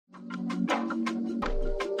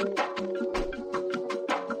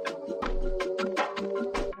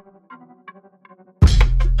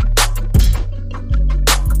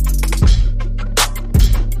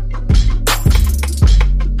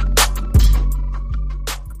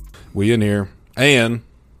We in here, and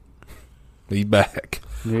he's back.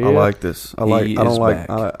 Yeah. I like this. I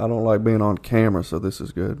don't like being on camera, so this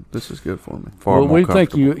is good. This is good for me. Well, we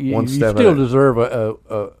think you still deserve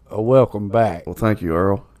a welcome back. Well, thank you,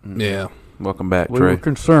 Earl. Yeah, welcome back, we Trey. Were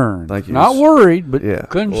concerned. Thank you. Not worried, but yeah.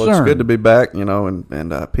 concerned. Well, it's good to be back, you know. And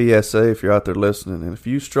PSA, if you're out there listening, and if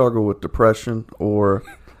you struggle with depression or,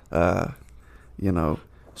 you know,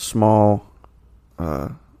 small.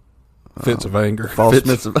 Fits of anger. False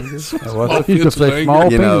fits of anger. Small penis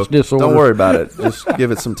disorder. Don't worry about it. Just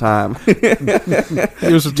give it some time. Give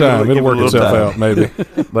it some time. It'll work itself out, maybe.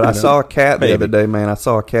 But I saw a cat the other day, man. I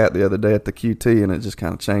saw a cat the other day at the QT, and it just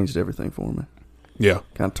kind of changed everything for me. Yeah.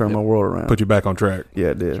 Kind of turned my world around. Put you back on track. Yeah,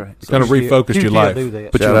 it did. Right. Kind of refocused your life.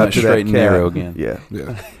 Put you on the straight and narrow again. Yeah.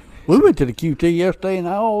 We went to the QT yesterday, and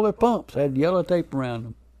all their pumps had yellow tape around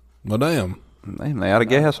them. Well, damn. Man, they out of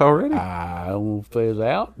gas already? I don't know if they's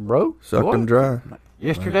out, bro. Sucked them dry.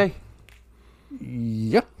 Yesterday?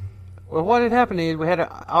 Yeah. Well, what had happened is we had an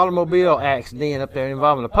automobile accident up there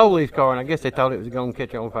involving a police car, and I guess they thought it was going to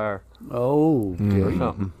catch on fire. Oh, okay. Or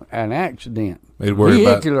something. An accident. They'd worry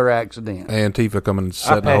Vehicular accident. Antifa coming and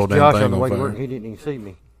setting the whole damn thing on fire. He didn't even see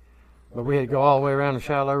me. But we had to go all the way around the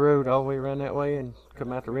shallow road, all the way around that way, and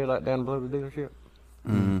come out the red light down below the dealership.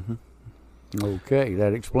 Mm-hmm. Okay,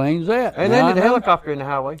 that explains that. And then the helicopter in the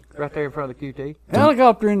highway, right there in front of the QT.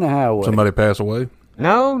 Helicopter in the highway. Somebody pass away?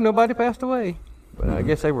 No, nobody passed away. But I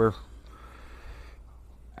guess they were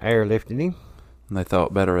airlifting him. And they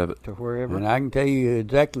thought better of it. To wherever. And I can tell you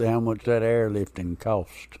exactly how much that airlifting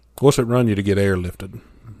cost. What's it run you to get airlifted?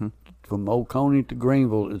 Mm-hmm. From Oconee to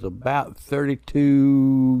Greenville is about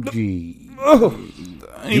 32 G. Oh,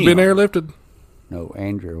 you been airlifted? No,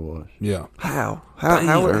 Andrew was. Yeah. How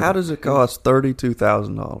does it cost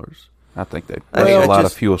 $32,000? I think they pay a lot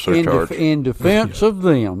of fuel surcharge. In defense of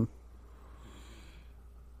them,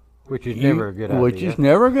 which is never a good idea. Which is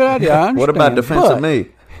never a good idea. I understand. What about defense of me?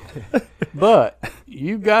 But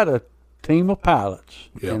you got a team of pilots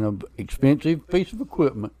and an expensive piece of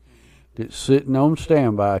equipment that's sitting on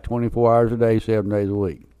standby 24 hours a day, 7 days a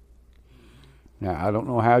week. Now, I don't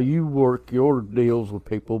know how you work your deals with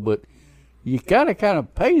people, but you got to kind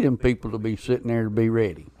of pay them people to be sitting there to be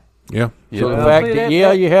ready. Yeah. So the fact that,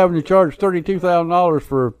 you're having to charge $32,000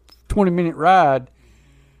 for a 20-minute ride,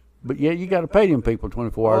 but you got to pay them people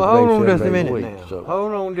 24 hours a day, 7 days a week. Hold on just a minute now. So.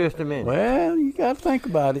 Hold on just a minute. Well, you got to think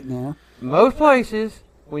about it now. Most places,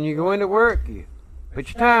 when you go into work, you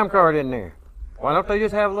put your time card in there. Why don't they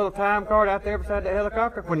just have a little time card out there beside the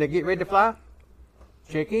helicopter when they get ready to fly?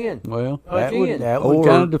 Check in. Well, Punch that would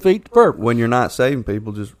kind of defeat the purpose. When you're not saving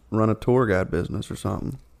people, just run a tour guide business or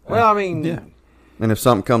something. Well, I mean... Yeah. And if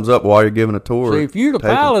something comes up while you're giving a tour... See, if you're the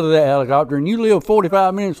pilot of that helicopter and you live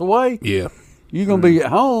 45 minutes away... Yeah. You're going to be at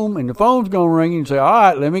home, and the phone's going to ring, and say, all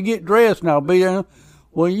right, let me get dressed, and I'll be there.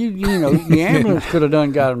 Well, you know, the ambulance could have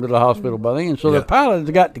done got him to the hospital by then. So the pilot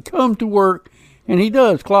has got to come to work, and he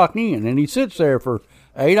does clock in, and he sits there for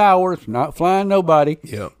 8 hours, not flying nobody.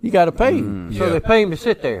 Yep. You got to pay him. So they pay him to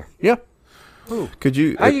sit there. Yeah. Could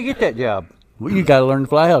you? How you get that job? Well, you got to learn to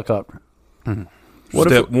fly a helicopter.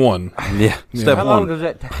 Step one. Yeah. Step How one. long does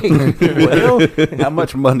that take? Well, how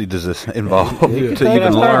much money does this involve to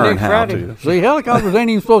even learn how to? See, helicopters ain't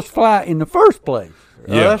even supposed to fly in the first place.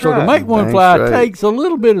 Yeah. So to make one fly takes a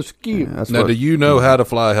little bit of skill. Yeah, now, do you know how to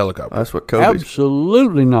fly a helicopter? That's what Kobe.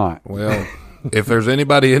 Absolutely not. Well, if there's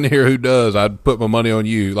anybody in here who does, I'd put my money on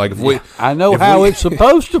you. Like I know how it's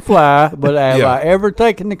supposed to fly, but have I ever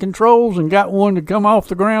taken the controls and got one to come off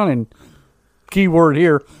the ground? And keyword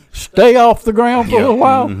here, stay off the ground for a little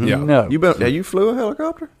while? Mm-hmm. Yeah. No. You flew a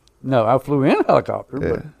helicopter? No, I flew in a helicopter. Yeah.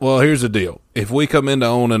 But Well, here's the deal. If we come into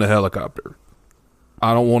owning a helicopter,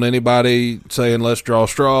 I don't want anybody saying let's draw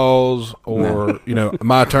straws or,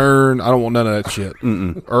 my turn. I don't want none of that shit.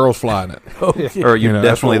 Earl's flying it. Or you're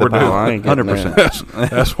definitely the pilot. 100%.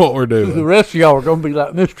 That's what we're the doing. rest of y'all are going to be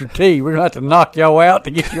like Mr. T. We're going to have to knock y'all out to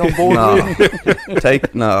get you on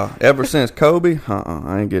board. No. Ever since Kobe,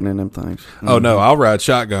 I ain't getting in them things. Oh, no, I'll ride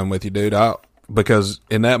shotgun with you, dude. Because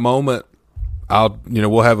in that moment,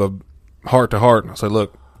 we'll have a heart-to-heart, and I'll say,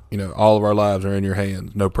 look, all of our lives are in your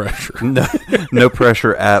hands. No pressure. No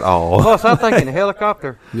pressure at all. Plus, I'm thinking a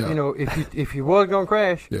helicopter, if you was going to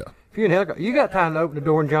crash, Yeah. if you're in a helicopter, you got time to open the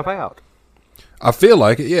door and jump out. I feel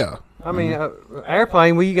like it, yeah. I mean,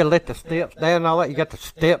 airplane where you got to let the steps down and all that. You got to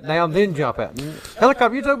step down, then jump out.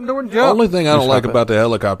 Helicopter, you just open the door and The jump. only thing I don't like about the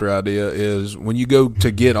helicopter idea is when you go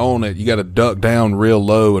to get on it, you got to duck down real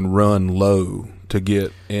low and run low to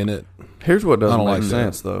get in it. Here's what I doesn't don't make like that.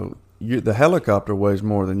 sense though. The helicopter weighs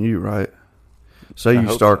more than you, right? Say you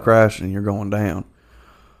hope start so. crashing and you're going down.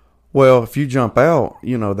 Well, if you jump out,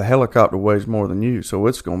 the helicopter weighs more than you, so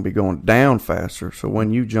it's going to be going down faster. So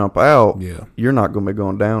when you jump out, Yeah. you're not going to be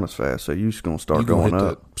going down as fast. So you're just going to start You're going going to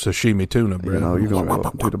hit up. that sashimi tuna, bro. You're going to go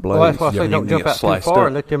up to the Well, that's blades. why I say Yeah, don't you jump get out too sliced far up.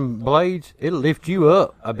 and let them blades, it'll lift you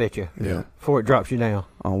up, I bet you. Yeah. Before it drops you down.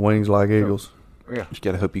 On wings like eagles. Yeah. Just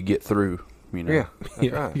got to hope you get through. Yeah. That's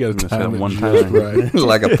Yeah, right. you got to Just time that it one just time. right.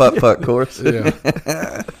 Like a putt-putt course.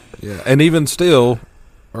 Yeah. Yeah. And even still,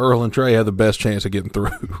 Earl and Trey have the best chance of getting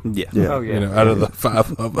through, Yeah. Yeah. Oh, yeah. out of the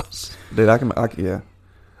 5 of us. Dude, yeah.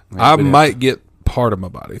 I might get part of my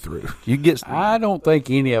body through. You get. I don't think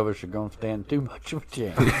any of us are going to stand too much of a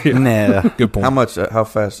chance. Nah. Good point. How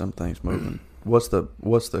fast some things moving? What's the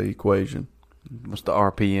equation? What's the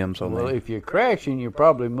RPMs on Well, that? if you're crashing, you're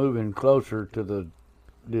probably moving closer to the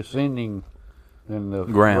descending than the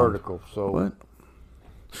Ground. vertical. So What?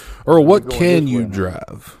 Earl, what going can this you way now.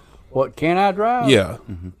 drive? what can I drive? Yeah.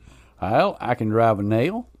 Well, I can drive a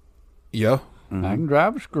nail. Yeah. I can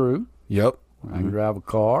drive a screw. Yep. I can drive a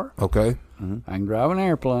car. Okay. I can drive an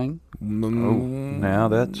airplane. Now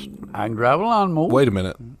that's. I can drive a lawnmower. Wait a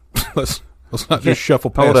minute. let's not just shuffle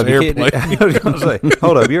past Hold up. You airplane. can't, I was going to say,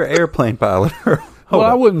 hold up. You're an airplane pilot. Well,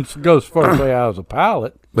 I wouldn't go as far as say I was a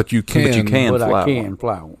pilot, But you can. But you can. but fly I can one.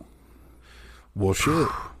 fly one. Well, shit.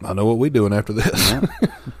 I know what we doing after this.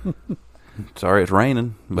 Sorry, it's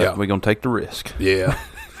raining, but Yeah. we're going to take the risk. Yeah.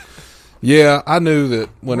 Yeah, I knew that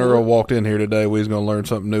when Earl walked in here today, we was going to learn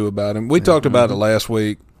something new about him. We talked about it last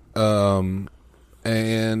week, and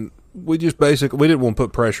we just basically, we didn't want to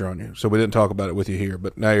put pressure on you, so we didn't talk about it with you here,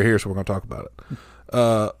 but now you're here, so we're going to talk about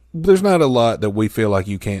it. There's not a lot that we feel like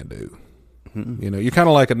you can't do. You're kind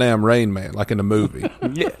of like a damn Rain Man, like in the movie.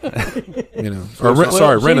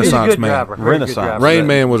 Sorry, Renaissance Man. Renaissance. Rain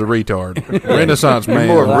Man was a retard. Renaissance Man.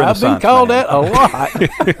 more of a Well, I've been Renaissance called man. that a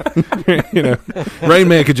lot. Rain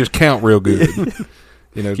Man could just count real good.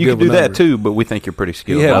 You give can a do that number. too, but we think you're pretty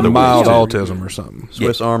skilled. He had in other ways, mild too. autism or something.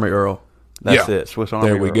 Swiss Army Earl. That's Yeah. it. Swiss Army.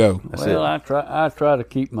 There we Earl. go. That's Well, it. I try to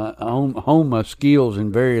keep hone my skills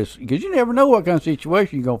in various, because you never know what kind of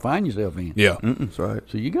situation you're gonna find yourself in. Yeah. That's right.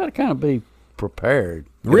 So you got to kind of be prepared.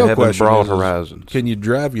 The real Gotta have them question broad is, horizons. can you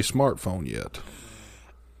drive your smartphone yet?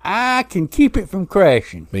 I can keep it from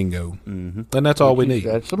crashing. Bingo. And that's all we need.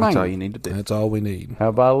 That's the That's main. all you need to do. That's all we need.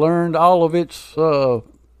 Have I learned all of its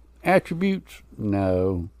attributes?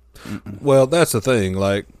 No. Well, that's the thing.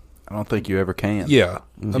 Like, I don't think you ever can. yeah.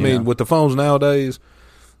 I mean, with the phones nowadays,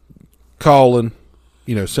 calling,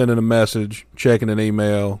 sending a message, checking an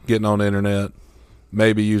email, getting on the internet,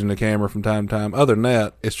 maybe using the camera from time to time. Other than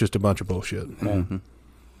that, it's just a bunch of bullshit.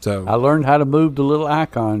 So, I learned how to move the little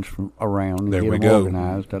icons from around and There get we them go.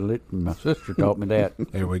 organized. My sister taught me that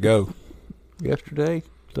there we go. yesterday,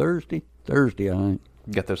 Thursday, I think.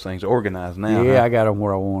 Got those things organized now. Yeah, huh? I got them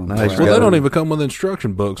where I want them. Nice. Well, got they don't it. even come with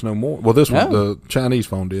instruction books no more. Well, this one, No. the Chinese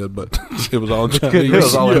phone did, but it was all Chinese. It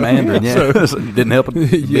was all in Mandarin. Yeah, didn't help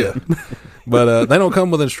it. Yeah. But they don't come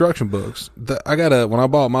with instruction books. When I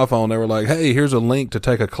bought my phone, they were like, "Hey, here's a link to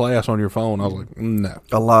take a class on your phone." I was like, "No,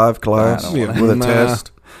 A live class Yeah. with a Nah.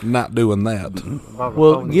 test. Not doing that."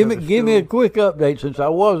 Well, give me a quick update since I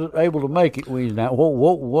wasn't able to make it Wednesday night.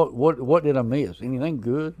 What did I miss? Anything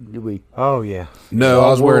good? Did we? Oh, yeah. No, I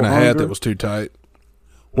was wearing a hat 100? that was too tight.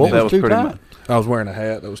 What That was was too pretty tight? much- I was wearing a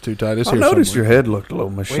hat that was too tight. It's I here noticed your somewhere. head looked a little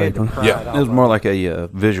We had to misshapen. pry Yeah. it It was off. more like a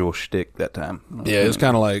visual shtick that time. Yeah, it's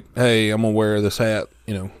kind of like, hey, I'm gonna wear this hat,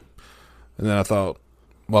 And then I thought,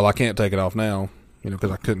 well, I can't take it off now, because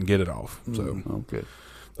I couldn't get it off. So Okay.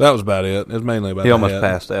 that was about it. It was mainly about He the almost hat.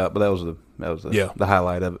 passed out, but that was the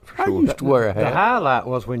highlight of it for I sure. used to wear a The hat. highlight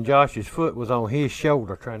was when Josh's foot was on his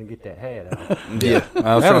shoulder trying to get that hat out. Yeah,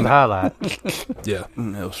 I was That was trying the to. highlight. Yeah,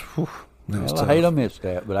 It was, whew. that was Well, I tough. hate I missed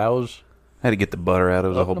that, but I was. Had to get the butter out. It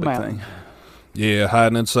was a Up whole the big mountain. thing. Yeah,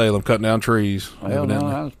 hiding in Salem, cutting down trees. Well, no,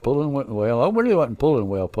 evidently. I was pulling well. I really wasn't pulling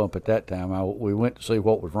well pump at that time. We went to see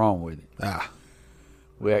what was wrong with it.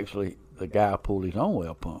 The guy pulled his own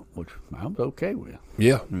well pump, which I was okay with.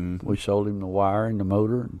 Yeah. We sold him the wire and the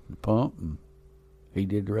motor and the pump, and he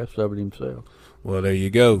did the rest of it himself. Well, there you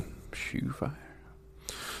go. Shoe fire.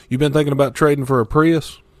 You been thinking about trading for a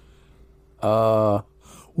Prius?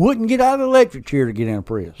 wouldn't get out of the electric chair to get in a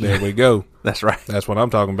Prius. There we go. That's right. That's what I'm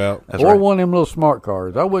talking about. That's Or right. one of them little smart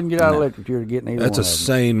cars. I wouldn't get out of the No. electric chair to get in either That's a one of them.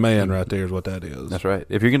 sane man right there is what that is. That's right.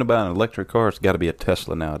 If you're going to buy an electric car, it's got to be a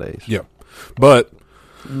Tesla nowadays. Yeah. But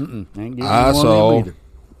Ain't getting I one of them saw either.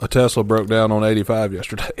 a Tesla broke down on 85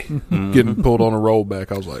 yesterday, getting pulled on a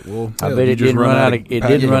rollback. I was like, well, I hell, bet you it just didn't run out of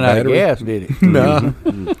battery? gas, did it? Nah.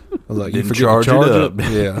 I was like, you Didn't forget to charge it charge up.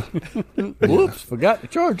 it? Yeah. Whoops, forgot to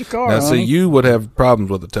charge the car. Now, see, honey. you would have problems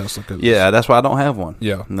with the Tesla. 'Cause Yeah, that's why I don't have one.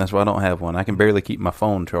 Yeah. And that's why I don't have one. I can barely keep my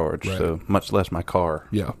phone charged, Right. so much less my car.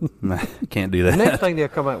 Yeah. Can't do The that. next thing they'll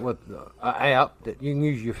come out with an app that you can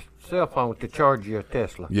use your cell phone to charge your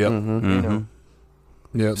Tesla. Yep. You Mm-hmm. know,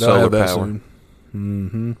 Yeah. They'll Solar have that power. soon.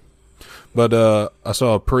 Mm-hmm. But I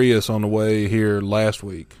saw a Prius on the way here last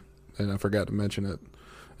week, and I forgot to mention it.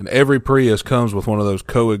 And every Prius comes with one of those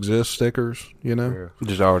coexist stickers, you know?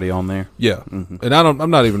 Just already on there. Yeah. Mm-hmm. And I'm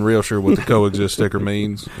not even real sure what the coexist sticker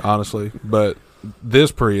means, honestly. But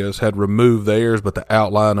this Prius had removed theirs, but the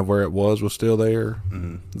outline of where it was still there.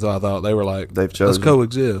 Mm-hmm. So I thought they were like, They've let's chosen.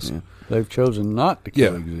 coexist. Yeah. They've chosen not to Yeah.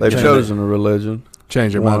 coexist. They've Change chosen a religion.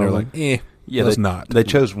 Change their One mind. They're of like, Yeah, let's they, not. They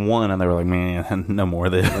chose one, and they were like, man, no more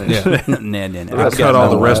of this. Yeah. nah. I I've cut got all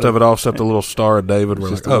no the rest more. of it off, except the little Star of David. We're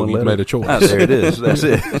Just like, the oh, one you letter. made a choice. Ah, there it is. That's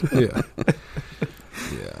it. Yeah.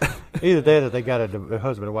 Yeah. either that or they got the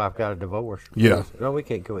husband and wife got a divorce. Yeah. No, we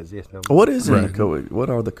can't coexist no more. What is in Right. the what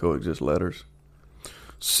are the coexist letters?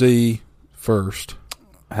 C first.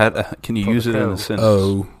 Can you use it in a sentence?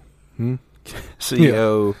 O.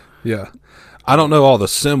 C-O. Yeah. I don't know all the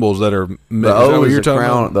symbols that are. The is that O what is you're a talking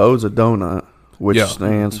crown. about? The O is a donut, which Yeah.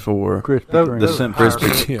 stands for Krispy Those- Kreme. The those sim-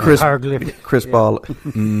 hieroglyph- Yeah. Chris hieroglyphic. Chris Yeah. Ball.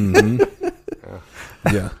 Mm-hmm.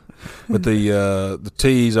 Yeah. But the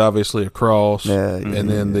T's obviously a cross. Yeah, And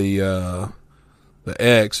then the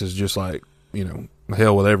X is just like,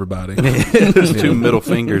 hell with everybody. There's two middle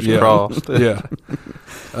fingers Yeah. crossed. Yeah.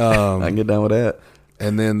 I can get down with that.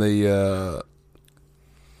 And then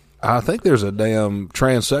I think there's a damn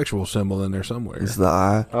transsexual symbol in there somewhere. It's the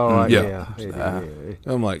I. Oh, Yeah. yeah.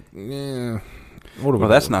 I'm like, yeah. What are we Well,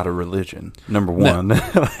 that's doing? not a religion. Number No. one,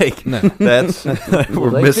 like No. that's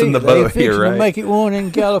we're They missing the fix- boat they here, fixing to right? make it one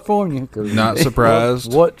in California. 'Cause Not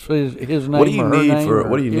surprised. What's his name? What do you or her need name for- or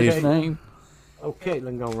what do you his need for- name? Oh,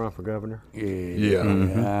 Caitlin gonna run for governor. Yeah,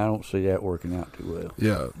 Mhm. I don't see that working out too well.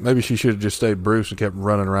 Yeah. Maybe she should have just stayed Bruce and kept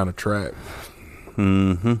running around a track.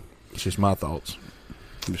 Mm-hmm. It's just my thoughts.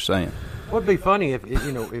 I'm just saying. What'd be funny if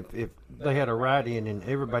they had a write-in and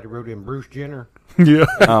everybody wrote in Bruce Jenner. Yeah.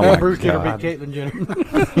 Oh my Bruce Jenner God. beat Caitlyn Jenner.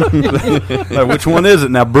 Now, which one is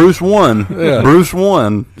it? Now Bruce won. Yeah. Bruce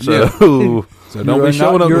won. So So don't be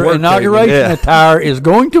showing up to Your work. inauguration Yeah. attire is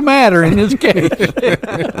going to matter in this case.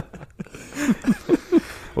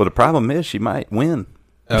 well, the problem is she might win.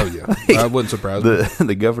 Oh yeah, I wouldn't surprise me.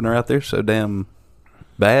 The governor out there so damn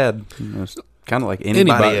bad. It's kind of like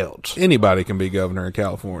anybody else. Anybody can be governor in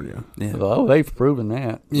California. Yeah. Oh, they've proven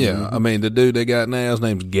that. Yeah, I mean the dude they got now, his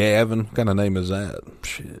name's Gavin. What kind of name is that?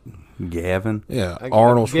 Shit. Gavin. Yeah,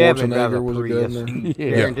 Arnold Gavin drives Schwarzenegger was a Prius. governor.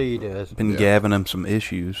 Guarantee he does. Been Yeah. Gavin him some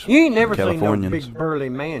issues. You ain't never seen no Californians. big burly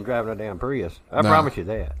man driving a damn Prius. I No. promise you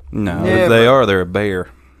that. No, Never. if they are, they're a bear.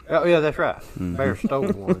 Oh yeah, that's right. Bear stole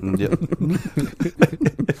one. Yep.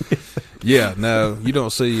 Yeah, no, you don't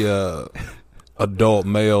see adult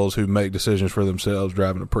males who make decisions for themselves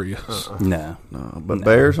driving a Prius. No. No, but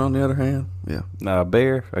bears, on the other hand, yeah. No, a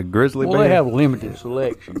bear, a grizzly Well, bear. they have limited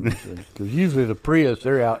selection because usually the Prius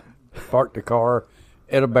they're out, park the car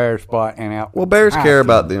at a bear spot and out. Well, bears out. care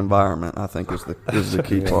about the environment. I think is the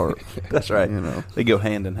key part. That's right. You know. They go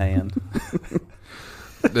hand in hand.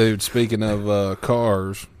 Dude, speaking of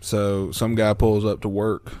cars, so some guy pulls up to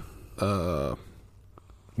work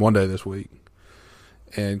one day this week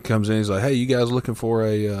and comes in. He's like, "Hey, you guys looking for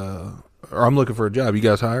or I'm looking for a job. You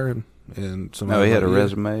guys hiring?" And somebody No, he had a was like,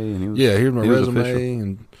 resume, and he was here's my he was resume. official.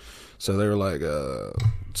 And so they were like,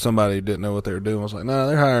 somebody didn't know what they were doing. I was like, "No,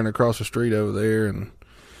 they're hiring across the street over there." And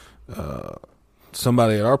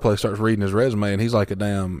somebody at our place starts reading his resume, and he's like a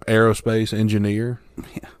damn aerospace engineer.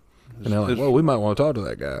 Yeah. And they're like, "Well, we might want to talk to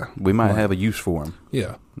that guy." We might Like, have a use for him.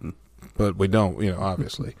 yeah, but we don't,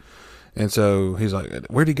 obviously. And so he's like,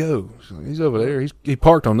 "Where'd he go?" He's over there. He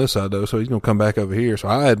parked on this side though, so he's gonna come back over here. So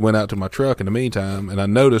I had went out to my truck in the meantime, and I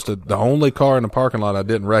noticed that the only car in the parking lot I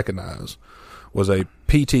didn't recognize was a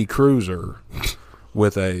PT Cruiser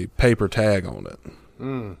with a paper tag on it.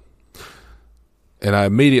 And I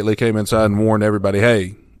immediately came inside and warned everybody,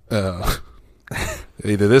 "Hey,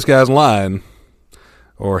 either this guy's lying."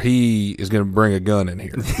 Or he is going to bring a gun in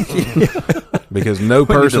here, because no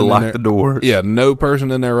We need person to in lock their- the doors. Yeah, no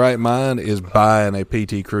person in their right mind is buying a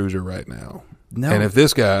PT Cruiser right now. No. And if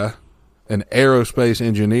this guy, an aerospace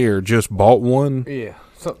engineer, just bought one, Yeah,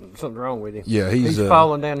 something's wrong with him. yeah, He's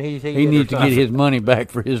falling down. He needs to get his money back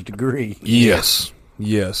for his degree. Yes,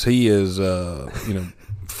 he is.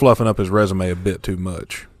 Fluffing up his resume a bit too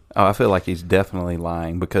much. Oh, I feel like he's definitely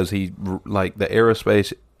lying because he, like the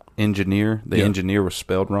aerospace engineer, the engineer was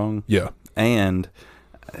spelled wrong. Yeah, and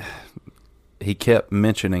he kept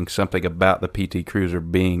mentioning something about the PT Cruiser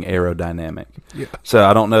being aerodynamic. Yeah. So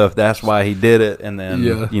I don't know if that's why he did it, and then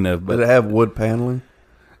but Did it have wood paneling?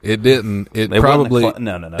 it didn't. It They probably wasn't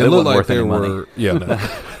no. It It looked wasn't like worth there any money. were. Yeah,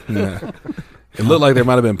 no. It looked like there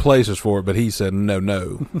might have been places for it, but he said, "No,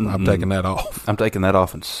 I'm taking that off, I'm taking that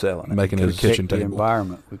off and selling it. making it a kitchen Protect the table."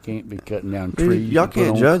 environment. We can't be cutting down Dude, trees. y'all to put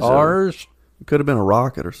can't on judge that. cars. It could have been a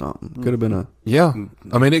rocket or something. Could have been a Yeah,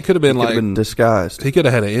 I mean, it could have been It could've like been- disguised. he could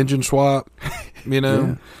have had an engine swap.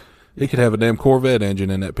 He could have a damn Corvette engine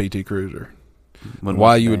in that PT Cruiser. Wouldn't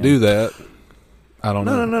Why want you would to do that, I don't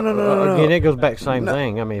know. No. Again, it goes back to the same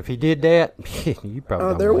thing. I mean, if he did that, you probably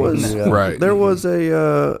don't There believe was him. Right. There was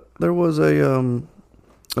a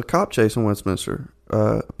cop chase in Westminster,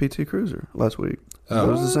 a PT Cruiser last week. It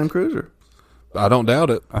was the same cruiser. I don't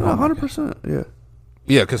doubt it. 100%. Yeah.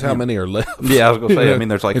 Yeah, because how many are left? Yeah, I was gonna say. I mean,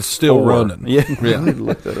 there's like It's still 4. running. Yeah, I Yeah. need to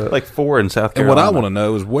look that up. like 4 in South And Carolina. what I want to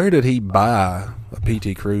know is where did he buy a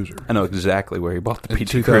PT Cruiser I know exactly where he bought the in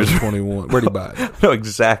PT Cruiser. 2021? Where did he buy it? I know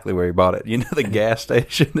exactly where he bought it. You know the gas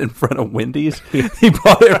station in front of Wendy's? He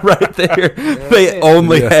bought it right there. They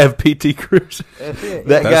only Yeah. have PT Cruisers. That's it.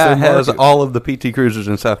 That That's guy their has market. all of the PT Cruisers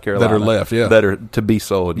in South Carolina That are left, yeah. that are to be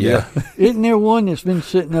sold. Yeah, Isn't there one that's been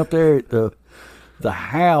sitting up there at the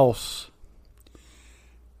house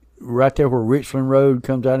right there where Richland Road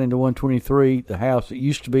comes out into 123? The house that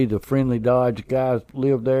used to be the Friendly Dodge guys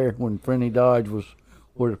lived there when Friendly Dodge was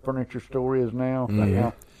where the furniture store is now.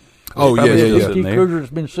 Now. Oh, yeah, Probably yeah, still yeah. sitting PT there. Cruiser's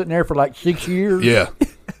been sitting there for like 6 years. Yeah.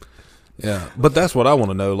 Yeah. But that's what I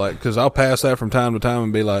want to know, like, because I'll pass that from time to time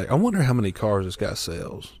and be like, I wonder how many cars this guy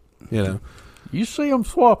sells, you know? You see them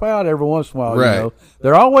swap out every once in a while. Right. You know,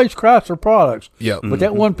 they're always Chrysler products. Yep. But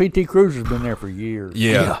that one PT Cruiser's been there for years.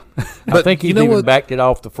 Yeah. I But think he's you know even what? backed it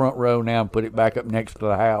off the front row now and put it back up next to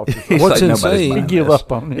the house. He's What's like, nobody's insane- He buying give this.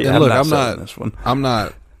 up on it. Yeah, And look, I'm I'm not selling not- this one. I'm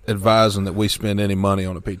not advising that we spend any money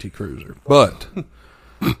on a PT Cruiser, but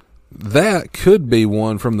that could be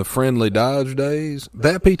one from the Friendly Dodge days.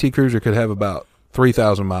 That PT Cruiser could have about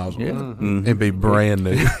 3,000 miles on Yeah. it and be brand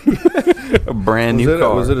new. A brand new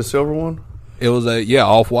car. Was it a silver one? It was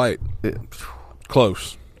off-white. It,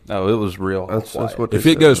 Close. Oh, it was real. that's white. what. If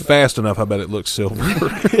they it said. goes fast enough, I bet it looks silver.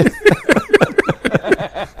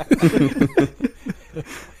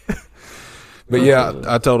 But yeah,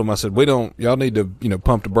 I told him, I said, y'all need to,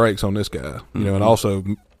 pump the brakes on this guy, and also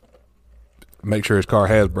make sure his car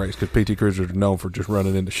has brakes because PT Cruisers are known for just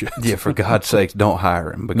running into shit. Yeah, for God's sakes, don't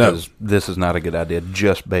hire him because this is not a good idea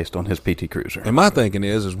just based on his PT Cruiser. And my thinking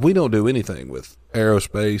is we don't do anything with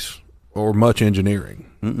aerospace or much engineering.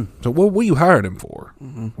 So what were you hiring him for?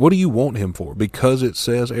 What do you want him for? Because it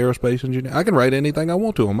says aerospace engineer. I can write anything I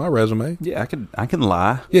want to on my resume. Yeah, I can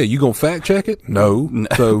lie. Yeah, you gonna fact check it? No.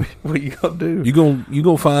 So What are you gonna do? you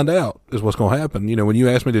gonna find out is what's gonna happen. When you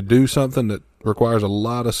ask me to do something that requires a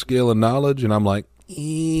lot of skill and knowledge, and I'm like,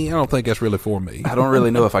 I don't think that's really for me. I don't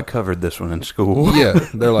really know if I covered this one in school. Yeah,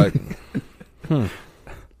 they're like,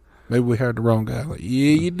 maybe we hired the wrong guy. Like,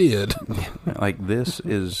 yeah, you did. Like this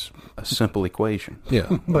is a simple equation. Yeah,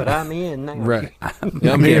 But I'm in now. right. I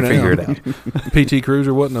Yeah, I'm here can't figure now. it out. PT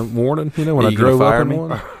Cruiser wasn't a warning, when Are I you gonna drove fire up in me?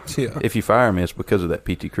 one. Yeah. If you fire me, it's because of that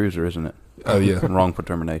PT Cruiser, isn't it? Oh yeah. Wrong for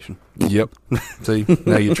termination. Yep. See,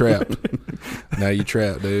 now you're trapped. Now you're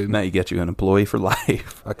trapped, dude. Now you get you an employee for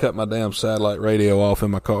life. I cut my damn satellite radio off in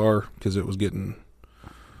my car because it was getting.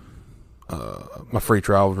 My free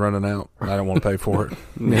trial was running out. I didn't want to pay for it.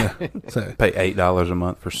 Yeah. So, Pay $8 a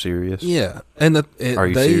month for Sirius. yeah, and Are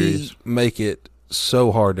you they serious? make it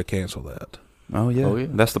so hard to cancel that Oh yeah. Oh, yeah.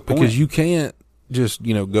 That's the point. because you can't just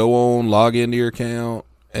go on, log into your account,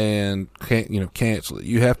 and can't cancel it.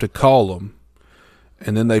 You have to call them,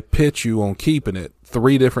 and then they pitch you on keeping it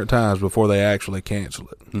 3 different times before they actually cancel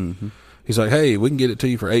it. hmm He's like, "Hey, we can get it to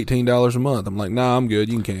you for $18 a month." I'm like, "Nah, I'm good.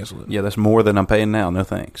 You can cancel it." Yeah, that's more than I'm paying now. No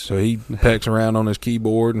thanks. So he pecks around on his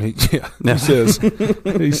keyboard and he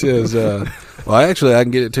says, "Well, actually, I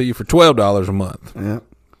can get it to you for $12 a month." Yeah.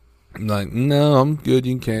 I'm like, "No, I'm good.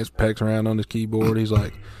 You can cancel." Pecks around on his keyboard. He's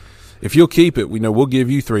like, "If you'll keep it, we'll give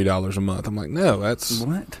you $3 a month." I'm like, "No, that's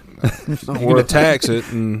What? It's not you're going worth to tax it,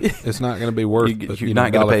 and it's not going to be worth. You're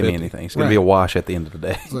not going to pay me $1.50. anything. It's going to be a wash at the end of the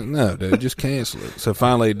day. It's like, no, dude, just cancel it. So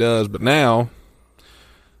finally he does, but now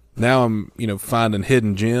now I'm, finding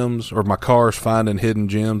hidden gems, or my car's finding hidden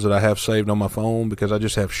gems that I have saved on my phone because I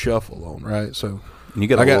just have shuffle on, right? So You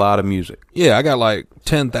got a lot of music. yeah, I got like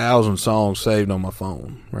 10,000 songs saved on my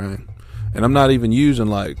phone, right? And I'm not even using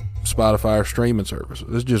like Spotify or streaming services.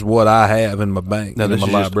 It's just what I have in my bank, No, in this my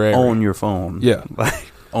is just library. on your phone. Yeah.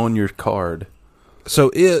 Like on your card.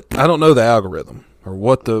 So I don't know the algorithm or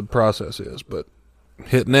what the process is, but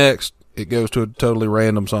hit next, it goes to a totally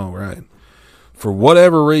random song, right? For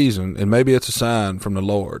whatever reason, and maybe it's a sign from the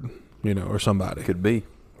Lord, or somebody, Could be.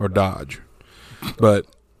 or Dodge. But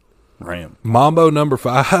Ram. Mambo number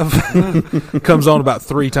 5 comes on about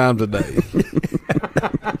 3 times a day.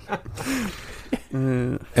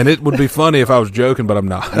 And it would be funny if I was joking, but I'm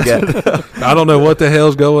not. I don't know what the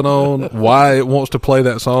hell's going on, why it wants to play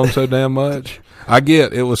that song so damn much. I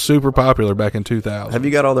get it was super popular back in 2000. Have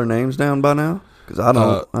you got all their names down by now? Because I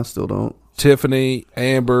don't. I still don't. Tiffany,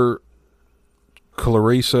 Amber,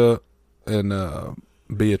 Clarissa, and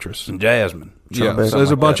Beatrice. And Jasmine. Yeah, Something so there's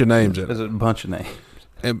a like bunch that. of names in it. There's a bunch of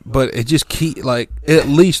names. But it just like at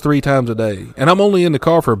least 3 times a day, and I'm only in the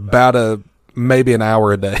car for about maybe an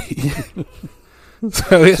hour a day.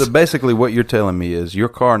 So basically what you're telling me is your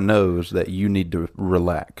car knows that you need to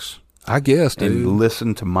relax I guess, dude, and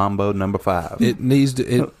listen to Mambo number 5 it needs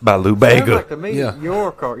to. by Lou Sounds Bega. like to me, Yeah.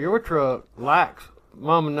 your truck likes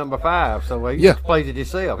Mama number 5, so he Yeah. just plays it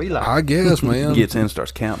himself. He likes I guess, man. Gets in,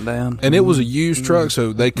 starts counting down. And it was a used truck,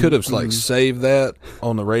 so they could have like saved that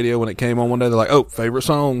on the radio when it came on one day. They're like, "Oh, favorite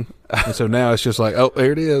song," and so now it's just like, "Oh,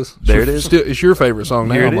 there it is. There it is. It's your favorite song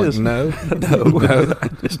now." Here I'm it like, is. no, No,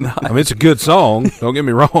 it's not. I mean, it's a good song. Don't get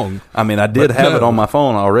me wrong. I mean, I did But have it no. on my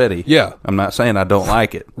phone already. Yeah, I'm not saying I don't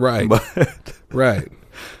like it. Right. But right.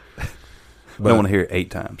 I don't want to hear it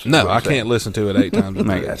 8 times. No, I can't listen to it 8 times. a I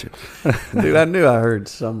day. got you. Dude, I knew I heard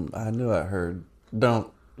don't the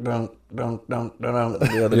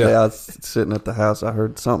other Yeah. day. I was sitting at the house. I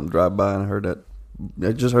heard something drive by, and I heard that.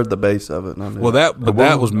 I just heard the bass of it, and I knew. Well, that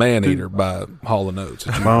was Man Eater by Hall and Oates.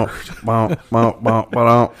 Bonk, bonk, bonk, bonk,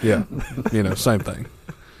 bonk. Yeah, same thing.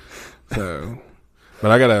 So,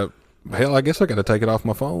 but I guess I gotta take it off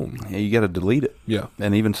my phone. Yeah, you got to delete it. Yeah,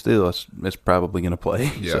 And even still, it's probably going to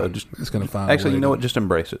play. yeah. So just it's gonna find. a actually, way you know to- what? Just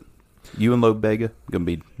embrace it. You and Lou Bega going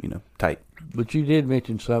to be, tight. But you did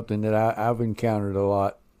mention something that I've encountered a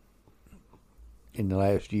lot in the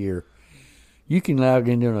last year. You can log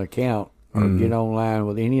into an account or get online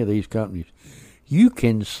with any of these companies. You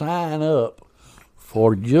can sign up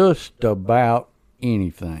for just about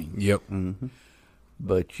anything, Yep.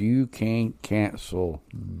 but you can't cancel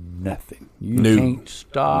nothing. You No. can't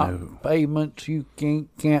stop payments. You can't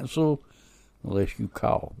cancel unless you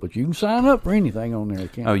call. But you can sign up for anything on their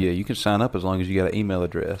account. Oh, yeah. You can sign up as long as you got an email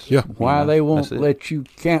address. Yeah. Why they won't that's it. let you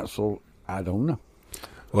cancel, I don't know.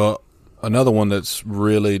 Well, another one that's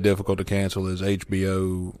really difficult to cancel is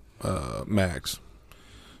HBO Max.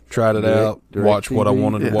 Tried it out, Direct watched what I TV.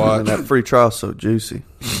 wanted to Yeah, watch. and that free trial's so juicy.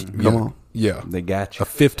 Come on. Yeah, They got a you.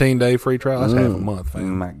 15-day free trial. That's half a month, Oh,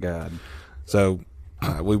 fam. my God. So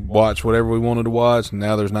we watched whatever we wanted to watch, and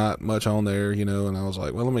now there's not much on there, and I was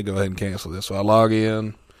like, well, let me go ahead and cancel this. So I log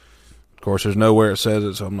in. Of course, there's nowhere it says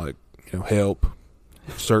it, so I'm like, help,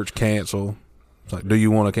 search cancel. It's like, do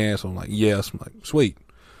you want to cancel? I'm like, yes. I'm like, sweet.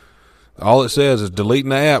 All it says is deleting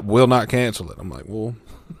the app will not cancel it. I'm like, well,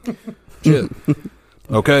 shit.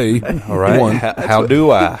 Okay. All right. One. How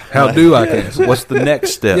do I? How do I cancel? What's the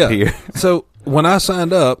next step Yeah. here? So when I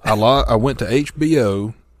signed up, I went to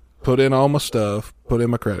HBO, put in all my stuff, put in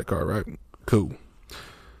my credit card, right? Cool.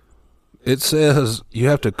 It says you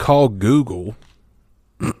have to call Google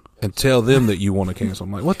and tell them that you want to cancel.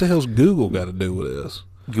 I'm like, what the hell's Google got to do with this?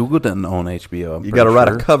 Google doesn't own HBO. I'm You got to pretty write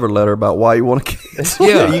sure. a cover letter about why you want to cancel.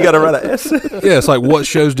 Yeah. You got to write an essay. Yeah, it's like, what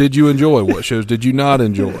shows did you enjoy? What shows did you not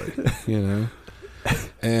enjoy?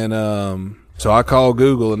 And so I call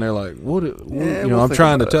Google, and they're like, "What? Yeah, I'm we'll think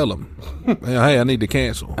trying to about it. tell them, hey, I need to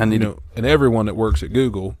cancel. I need and everyone that works at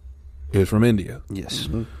Google is from India, Yes.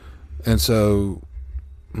 and so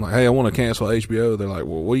I'm like, hey, I want to cancel HBO. They're like,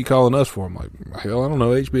 well, what are you calling us for? I'm like, hell, I don't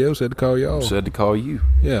know. HBO said to call y'all. Said to call you.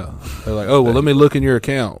 Yeah, they're like, oh, well, let me look in your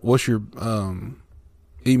account. What's your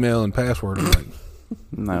email and password? I'm like,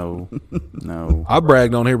 No. I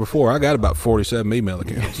bragged on here before. I got about 47 email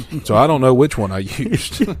accounts, so I don't know which one I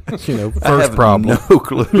used. First I have problem. No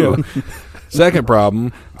clue. Second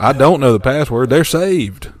problem, I don't know the password. They're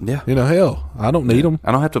saved. Yeah. Hell, I don't need them.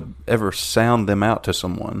 I don't have to ever sound them out to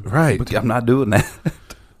someone. Right. I'm not doing that.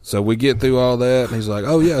 So we get through all that, and he's like,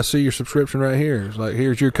 oh, yeah, I see your subscription right here. It's like,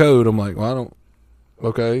 here's your code. I'm like, well, I don't.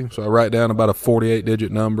 Okay. So I write down about a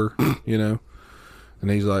 48-digit number, And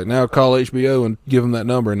he's like, now call HBO and give them that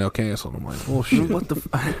number and they'll cancel. And I'm like, well, shit. What the?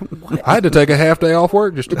 What? I had to take a half day off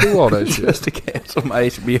work just to do all that shit. Just to cancel my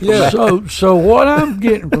HBO. Yeah. So what I'm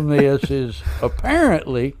getting from this is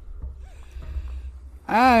apparently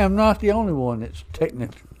I am not the only one that's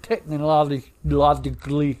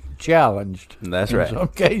technologically challenged. That's in right. some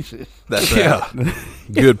cases. That's Yeah. right.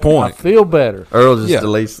 Good I point. feel better. Earl just Yeah.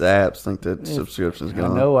 deletes the apps, think that subscription's I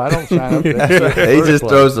gone. know I don't sign up for that. shit in the He first just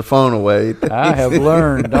place. throws the phone away. I have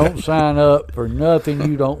learned don't sign up for nothing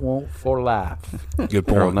you don't want for life. Good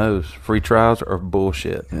Earl point. knows free trials are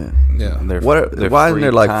bullshit. Yeah. Yeah. They're, What? they're Why isn't free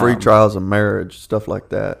there like free time. trials of marriage, stuff like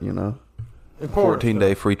that? You know, Important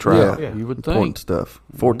 14-day free trial. Yeah. You would important think. stuff.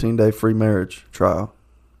 14-day free marriage trial,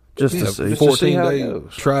 just Yeah, to see. just to see 14 how it day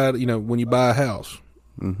goes. try it, when you buy a house,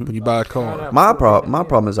 when you buy a car. My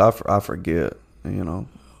problem is I forget. You know.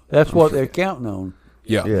 That's what they're counting on.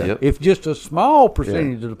 Yeah. Yeah. Yep. If just a small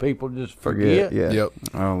percentage of the people just Forget. forget, Yeah. Yep.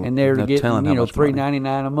 Oh, and they're no getting telling how much money.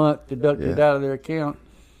 $3.99 a month deducted Yeah. out of their account.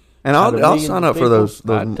 And Out of I'll millions sign of up for people, those.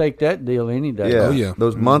 I'd take that deal any day. Yeah, Oh, yeah.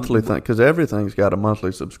 those monthly things, because everything's got a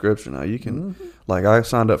monthly subscription now. You can, like, I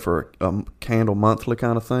signed up for a candle monthly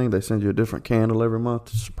kind of thing. They send you a different candle every month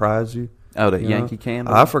to surprise you. Oh, the you Yankee know?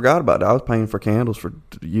 candle. I forgot about it. I was paying for candles for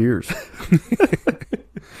years.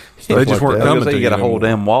 They just like weren't that. coming say to you you got a whole anymore.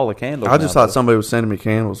 damn wall of candles. I just now, thought somebody was sending me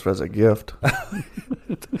candles as a gift.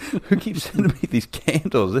 who keeps sending me these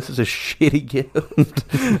candles? This is a shitty gift.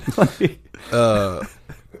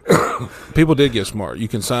 People did get smart. You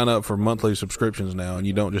can sign up for monthly subscriptions now, and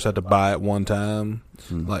you don't just have to buy it one time.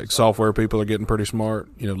 Like software people are getting pretty smart.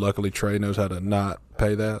 Luckily Trey knows how to not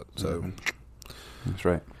pay that. So That's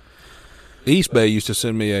right. East Bay used to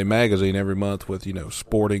send me a magazine every month with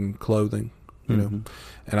sporting clothing.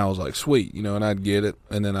 And I was like, sweet, and I'd get it,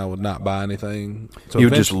 and then I would not buy anything. So You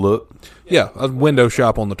would just look. yeah, I'd window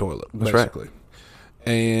shop on the toilet, That's right. basically.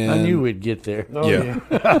 And I knew we'd get there. Oh, yeah.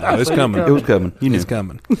 No, it's coming. It was coming. You knew. It's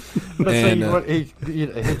coming. But And, see, what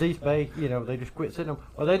his East Bay, they just quit sending them.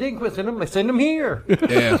 Well, they didn't quit sending them. They send them here.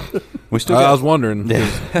 Yeah. We still I got. was wondering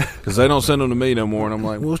because they don't send them to me no more, and I'm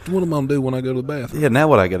like, well, what am I gonna do when I go to the bathroom? Yeah. Now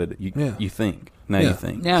what I got to do? You, Yeah. you think. Now Yeah. you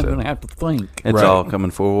think. Now I'm So going to have to think. it's Right. all coming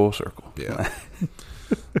full circle. Yeah.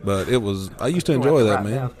 But it was. I used to enjoy that, Write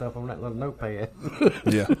man. down stuff on that little notepad.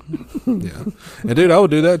 Yeah, yeah. And dude, I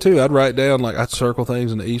would do that too. I'd write down I'd circle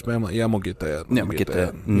things in the East Bay. I'm like, yeah, I'm gonna get that. I'm Never gonna get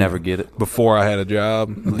that. Never get it. Before I had a job,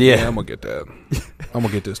 I'm like, Yeah. I'm gonna get that. I'm gonna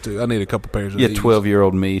get this too. I need a couple pairs of Yeah, these.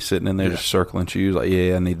 12-year-old me sitting in there Yeah. just circling shoes. Like,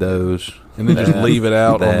 yeah, I need those. And then just That, leave it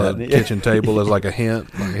out on the that. kitchen table as like a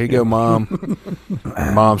hint. Like, here you go, Mom.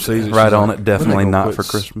 And Mom sees it. Right she's on like, it. Definitely "When they gonna not quit for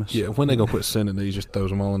Christmas." Yeah, when they gonna quit sending these? Just throws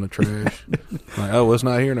them all in the trash. Like, oh, it's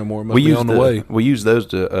not here no more. It must We be used on the way. We used those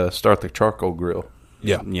to start the charcoal grill.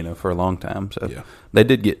 Yeah. For a long time. So Yeah. they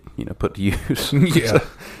did get put to use. Yeah. So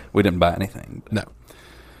we didn't buy anything. No.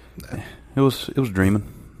 It was dreaming.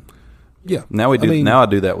 Yeah. Now we do. I mean, now I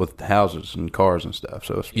do that with houses and cars and stuff.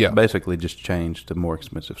 So it's Yeah. basically just changed to more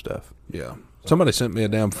expensive stuff. Yeah. Somebody sent me a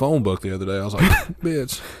damn phone book the other day. I was like,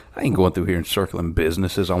 bitch. I ain't going through here and circling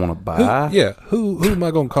businesses I want to Who, buy. yeah. Who am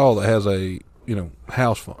I going to call that has a,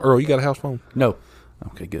 house phone? Earl, you got a house phone? No.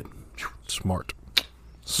 Okay, good. Smart.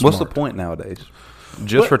 What's the Smart. point nowadays?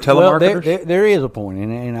 Just for Well, telemarketers? there is a point,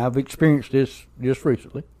 and I've experienced this just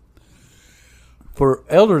recently. For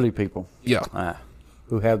elderly people Yeah.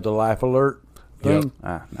 who have the life alert thing,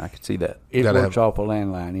 Yep. I could see that. it Gotta works have- off a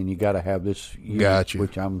landline, and you got to have this unit, Gotcha.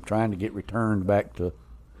 which I'm trying to get returned back to.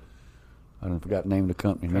 I don't forgot the name of the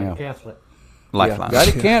company now. Cancel it. Lifeline. Got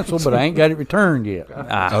it canceled, but I ain't got it returned yet.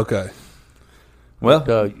 Okay. Well,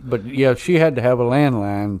 But yeah, she had to have a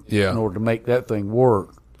landline Yeah. in order to make that thing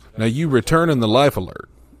work. Now, you returning the life alert.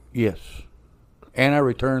 Yes, and I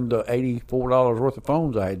returned the $84 worth of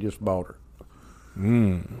phones I had just bought her.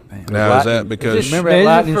 Now, is Lightning- that because... Remember Is that it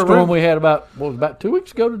lightning for storm room? we had about 2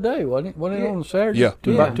 weeks ago today, wasn't it? Wasn't it on Saturday? Yeah.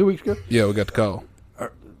 About 2 weeks ago. Yeah, we got the call.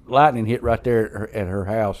 Lightning hit right there at her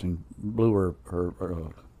house and blew her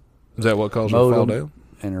Is that what caused her to fall modem down?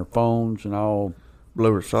 and her phones and all.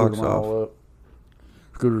 Blew her Screwed socks them off. all up.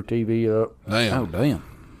 Screwed her TV up. Damn. oh damn.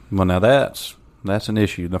 Well, now that's an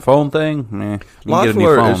issue. The phone thing, man. You Life get a new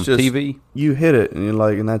alert phone, is just TV. You hit it, and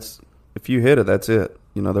and that's if you hit it, that's it.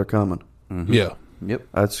 They're coming. Yeah. Yep.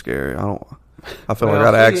 That's scary. I feel Well,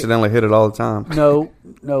 like I'd see, accidentally hit it all the time. No,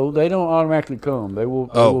 they don't automatically come. They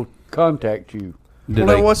will contact you. Did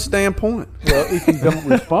Well, they? what's the damn point? Well, if you don't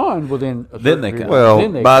respond within a Then certain they period, come. Well,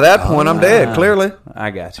 then they by that point, I'm dead. Clearly,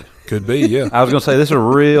 I got you. Could be, yeah. I was going to say this is a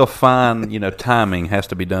real fine. Timing has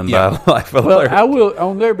to be done Yeah. by Life Well, Alert. I will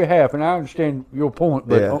on their behalf, and I understand your point,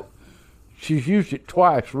 but Yeah. she's used it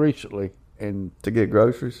twice recently, and to get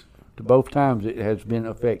groceries. both times it has been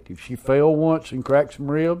effective. She fell once and cracked some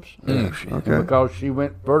ribs. And because she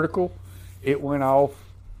went vertical, it went off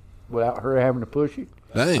without her having to push it.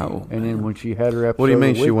 Dang. Oh. And then when she had her episode, What do you mean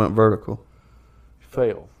of she whipping, went vertical? she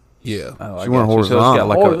fell. Yeah. Oh, She went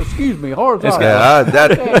horizontal. Oh, excuse me, horizontal. Yeah,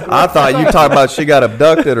 I thought you talking about she got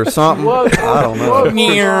abducted or something. I don't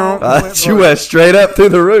know. She went straight up through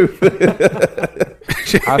the roof.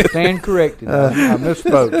 I stand corrected. I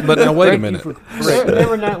misspoke. But now, wait a Thank minute. you for correcting.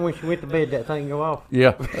 Every night when she went to bed, that thing go off.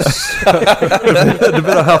 Yeah. Depending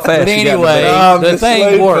on how fast. But she got to anyway, bed. the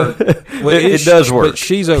thing worked. Well, It does work. But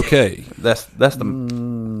she's okay. That's the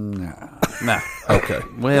nah. Okay.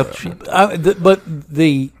 Well, shit. But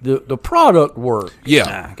the product worked.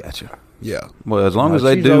 Yeah. I got you. Yeah. Well, as long as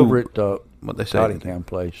they she's do over at what they say. Cottingtown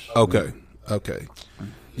place. Okay. Okay.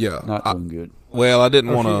 Yeah. Not doing good. Well, I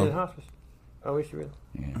didn't Oh, she's in want hospice. Oh, is she really?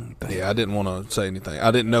 to. Yeah, I didn't want to say anything.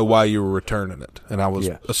 I didn't know why you were returning it, and I was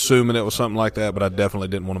Yes. assuming it was something like that. But I definitely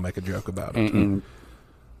didn't want to make a joke about it.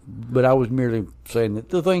 But I was merely saying that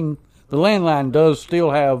the landline does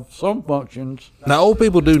still have some functions. Now, old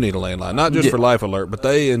people do need a landline, not just for Life Alert, but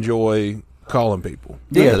they enjoy calling people.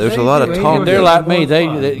 Yeah, there's a lot of They do. talk. And they're like me.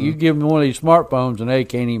 You give them one of these smartphones and they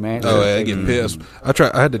can't even answer. Oh, yeah, they get pissed. I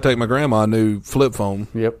had to take my grandma a new flip phone.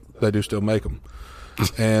 Yep. They do still make them,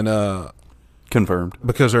 and Confirmed.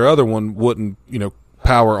 because their other one wouldn't,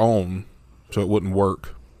 power on, so it wouldn't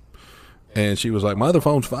work. And she was like, "My other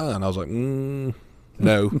phone's fine." I was like, "No,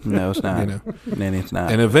 No, it's not. You know. Nanny, it's not.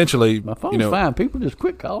 And eventually, My phone's fine. People just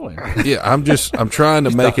quit calling. yeah, I'm trying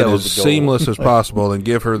to make it that as was the goal. seamless as possible and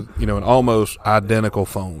give her, an almost identical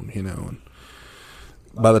phone, And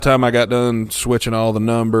by the time I got done switching all the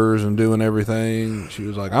numbers and doing everything, she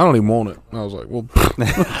was like, "I don't even want it." I was like, "Well,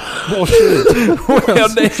 bullshit." well,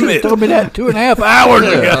 damn it. Told me that 2.5 hours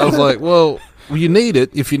ago. I was like, well, you need it.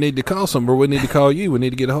 If you need to call somebody, we need to call you. We need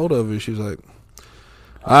to get a hold of you. She was like,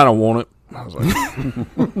 "I don't want it." I was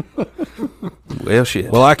like, Well,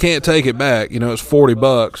 shit. "Well, I can't take it back. It's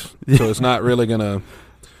 $40, so it's not really gonna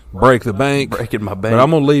break the bank. Breaking my bank. But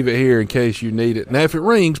I'm gonna leave it here in case you need it. Now, if it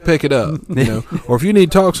rings, pick it up. Or if you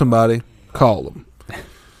need to talk to somebody, call them."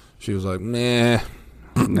 She was like, "Nah."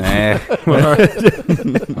 Nah.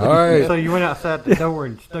 All right. So you went outside the door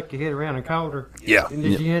and stuck your head around and called her. Yeah. And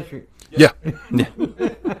did she answer it? Yeah.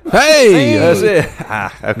 Hey, That's it.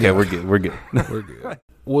 Okay, we're good. We're good.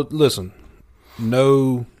 Well, listen,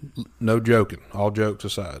 no joking. All jokes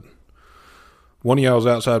aside, one of y'all was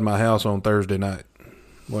outside my house on Thursday night,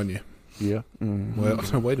 wasn't you? Yeah. Well,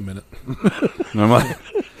 wait a minute. I'm like,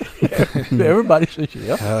 Everybody says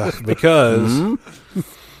yeah. Because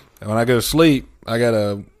when I go to sleep, I got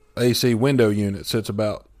a AC window unit sits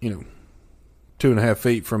about 2.5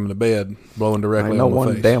 feet from the bed, blowing directly No on my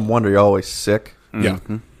one face. damn wonder you're always sick. Yeah,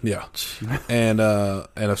 yeah, and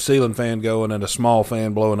a ceiling fan going and a small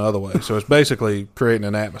fan blowing the other way. So it's basically creating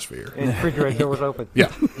an atmosphere. And the refrigerator door was open. Yeah,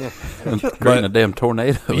 creating a damn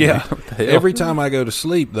tornado. yeah. What the hell? Every time I go to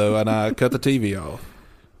sleep, though, and I cut the TV off,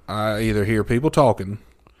 I either hear people talking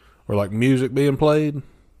or like music being played,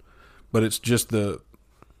 but it's just the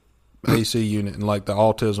AC unit and like the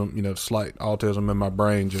autism, slight autism in my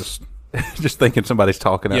brain just. Just thinking somebody's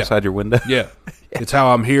talking outside your window. Yeah. It's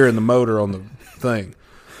how I'm hearing the motor on the thing.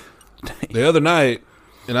 The other night,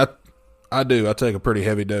 and I take a pretty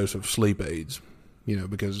heavy dose of sleep aids,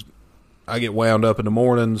 because I get wound up in the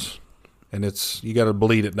mornings, and you got to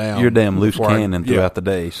bleed it down. You're a damn loose before cannon throughout the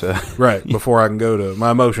day. So Right, before I can go to,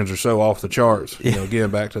 my emotions are so off the charts, getting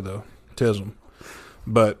back to the tism.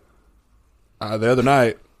 But the other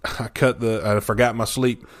night, I forgot my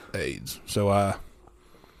sleep aids, so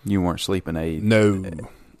you weren't sleeping aid. No.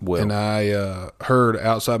 Well, And I heard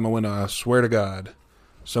outside my window, I swear to God,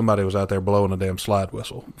 somebody was out there blowing a damn slide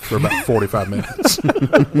whistle for about 45 minutes.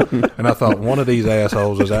 And I thought, one of these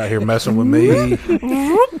assholes is out here messing with me.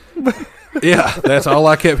 Yeah, that's all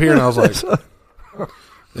I kept hearing. I was like,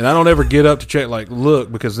 and I don't ever get up to check,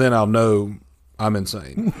 look, because then I'll know I'm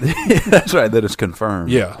insane. that's right. That is confirmed.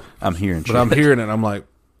 Yeah. I'm hearing shit. But I'm hearing it, and I'm like,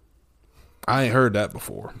 I ain't heard that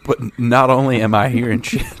before. But not only am I hearing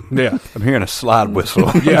shit, Yeah. I'm hearing a slide whistle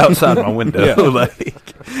outside my window. Yeah.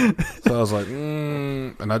 So I was like,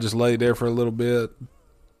 and I just laid there for a little bit,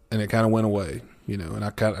 and it kind of went away, and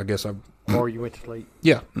I guess I. Or you went to sleep.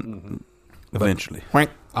 Yeah. eventually. I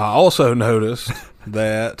also noticed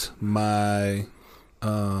that my,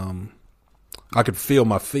 I could feel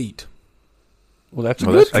my feet. Well, that's a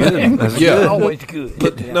Well, good that's thing. good. That's Yeah. good. Always good.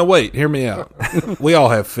 But no, wait, hear me out. We all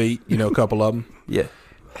have feet, a couple of them. Yeah.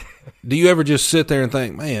 Do you ever just sit there and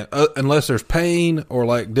think, man, unless there's pain or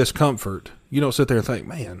like discomfort, you don't sit there and think,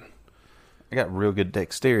 man, I got real good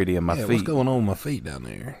dexterity in my yeah, feet. what's going on with my feet down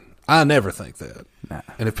there? I never think that. Nah.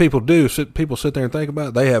 And if people do, people sit there and think about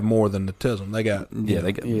it, they have more than it tells them. They got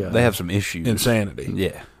They have some issues. insanity.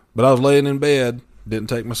 Yeah. But I was laying in bed, didn't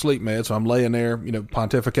take my sleep meds, so I'm laying there,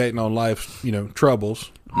 pontificating on life's,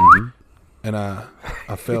 troubles. Mm-hmm. And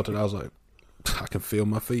I felt it. I was like, I can feel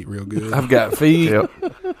my feet real good. I've got feet. Yep.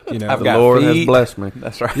 I've The got Lord has feet. blessed me.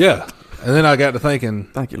 That's right. Yeah. And then I got to thinking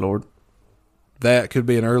Thank you, Lord. that could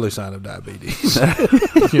be an early sign of diabetes.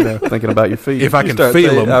 Thinking about your feet. If I You can start feel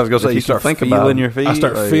thinking- them, I was going to say, If you you start think about feeling them. your feet. I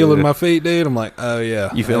start like, feeling my feet, dude. I'm like, oh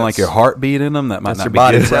yeah. You feeling like that's- your heartbeat in them? That might That's not your be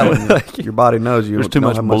body good. telling you. Your body knows you. There's too don't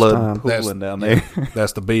much have blood time. pooling down there.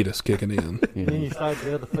 That's the beatus kicking in. Then you slide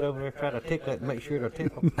the other foot over there, try to tickle it, and make sure it'll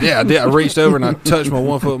tickle. Yeah, I did. I reached over and I touched my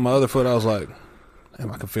one foot with my other foot. I was like,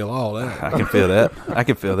 damn, I can feel all that. I can feel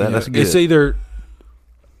that. That's good. It's either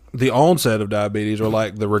the onset of diabetes or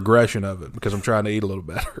like the regression of it because I'm trying to eat a little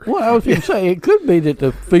better. Well, I was going to say, it could be that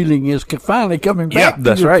the feeling is finally coming back. to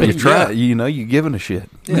That's your right. You feet. try. You're giving a shit.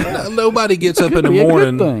 Yeah, nobody gets up in could the be a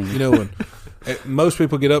good morning, thing. and most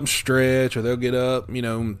people get up and stretch, or they'll get up,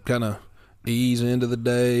 kind of ease into the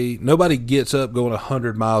day. Nobody gets up going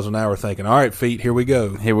 100 miles an hour thinking, all right, feet, here we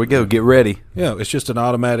go. Here we go. Get ready. It's just an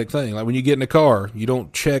automatic thing. Like when you get in a car, you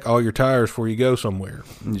don't check all your tires before you go somewhere.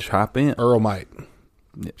 Just hop in. Earl might.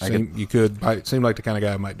 I Seem like the kind of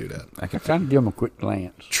guy who might do that. can Kind of give them a quick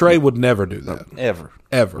glance. Trey would never do that. ever.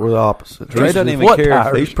 Ever. We're the opposite. Trey doesn't even What care.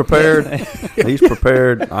 tires? He's prepared. He's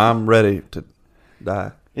prepared. I'm ready to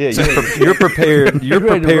die. Yeah, you're prepared. You're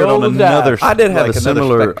ready to prepared roll on the another. I did have like a another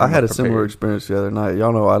similar. spectrum I had a of similar prepared. experience the other night.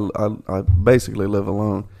 Y'all know I basically live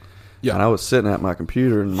alone. Yeah. And I was sitting at my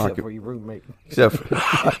computer and Except for your roommate. except for,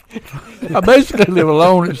 I basically live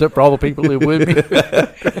alone except for all the people who live with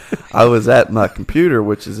me. I was at my computer,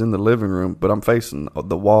 which is in the living room, but I'm facing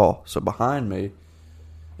the wall. So behind me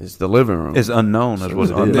is the living room. It's unknown, is what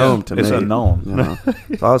It's it is. unknown to me. It's unknown. You know?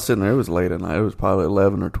 So I was sitting there. It was late at night. It was probably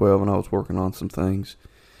 11 or 12, and I was working on some things.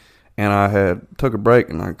 And I had took a break,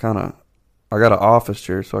 and I got an office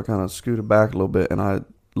chair, so I kind of scooted back a little bit, and I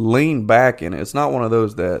leaned back in it. It's not one of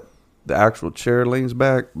those that the actual chair leans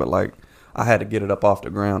back, but like I had to get it up off the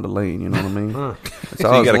ground to lean. You know what I mean? So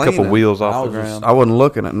I you was got a couple leaning. wheels I off the was just- ground. I wasn't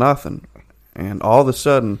looking at nothing, and all of a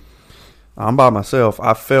sudden, I'm by myself.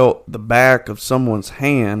 I felt the back of someone's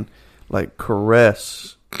hand like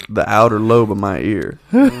caress the outer lobe of my ear,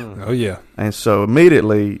 Oh, yeah. and so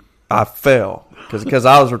immediately I fell because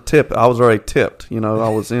I was already tipped. You know, I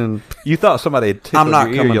was in. You thought somebody had tickled I'm not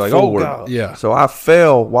your ear. coming You're like, forward. oh, God. Yeah. So I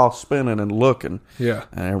fell while spinning and looking, Yeah.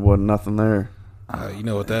 and there wasn't nothing there. You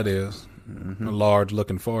know what that is. A large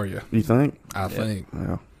looking for you, You think? I think.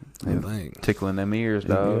 Yeah. I think. Tickling them ears,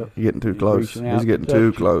 dog. You're getting too He's close. reaching out He's getting to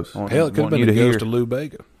too touch you. close. Want- Hell, it could have want been you a to ghost hear. of Lou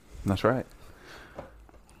Bega. That's right.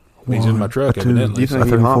 He's in my truck, evidently. You think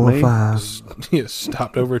he haunt me? Yeah,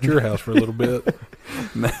 stopped over at your house for a little bit.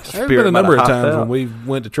 There's Spirit been a might number have of hopped times out. when we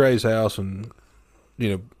went to Trey's house and,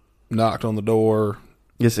 knocked on the door,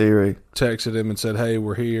 It's eerie. texted him and said, hey,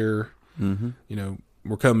 we're here. Mm-hmm.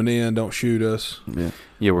 We're coming in. Don't shoot us. Yeah.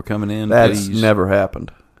 Yeah, we're coming in. That's please. never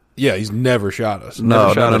happened. Yeah, he's never shot us.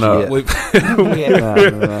 No, shot us no. yet. We've, Yeah.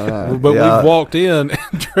 No. but Yeah. we've walked in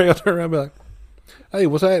and Trey will turn around and be like, hey,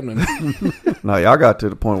 what's happening? No, y'all got to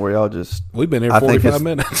the point where y'all just. We've been here I think 45 it's-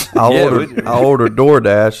 minutes. I Yeah, ordered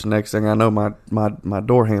DoorDash. Next thing I know, my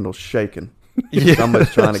door handle's shaking.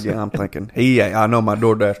 Somebody's trying to get. I'm thinking I know my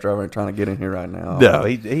DoorDash driver ain't trying to get in here right now. No,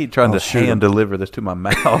 he trying I'll to shoot him. hand deliver this to my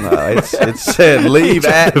mouth. No, it said leave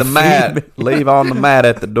at the mat. Leave on the mat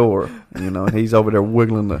at the door. And he's over there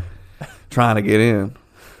wiggling trying to get in.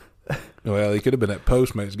 Well, he could have been that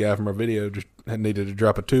Postmates guy from our video. Just needed to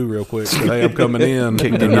drop a 2 real quick. Said, hey, I'm coming in.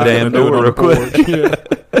 Kicked They're in the not damn gonna do it door on real the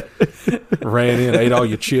porch. Yeah. Ran in, ate all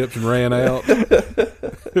your chips, and ran out.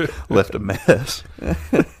 Left a mess.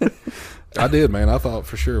 I did, man. I thought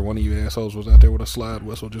for sure one of you assholes was out there with a slide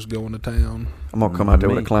whistle just going to town. I'm gonna come out there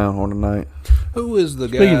with a clown horn tonight. Who is the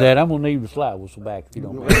guy? Speaking of that, I'm going to need the slide whistle back if you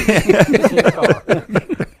don't mind. It's in the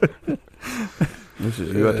car. This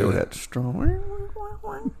is you out there with that strong.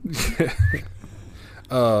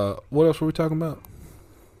 What else were we talking about?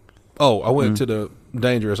 Oh, I went to the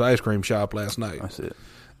Dangerous ice cream shop last night. That's it.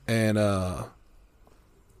 And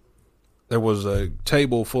there was a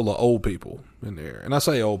table full of old people in there. And I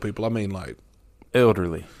say old people, I mean like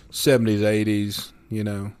Elderly. 70s,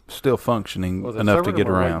 80s, Still functioning Was it enough to serving get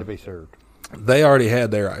or waiting around. to be served? They already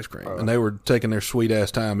had their ice cream, and they were taking their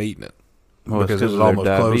sweet-ass time eating it. Well, it's because it 'cause was of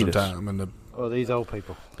their almost closing diabetes. time. And Oh, these old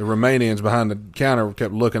people. the Romanians behind the counter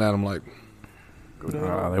kept looking at them like,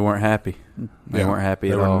 They weren't happy. They yeah, weren't happy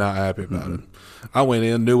They at were all. not happy about it. I went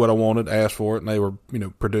in, knew what I wanted, asked for it, and they were,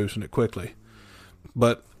 producing it quickly.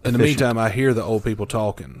 But in the Efficient. meantime, I hear the old people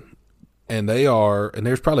talking, and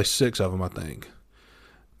there's probably 6 of them, I think.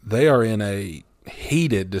 They are in a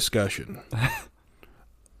heated discussion,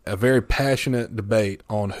 a very passionate debate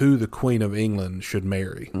on who the Queen of England should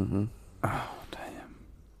marry. Mm-hmm. Oh,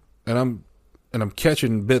 damn. And I'm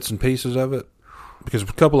catching bits and pieces of it because a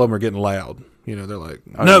couple of them are getting loud. You know, they're like,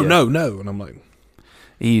 no, and I'm like,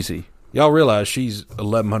 easy. Y'all realize she's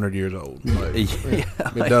 1,100 years old. Like,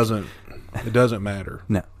 it doesn't matter.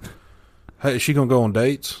 No. Hey, is she gonna go on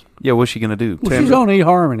dates? Yeah, what's she gonna do? Well, she's on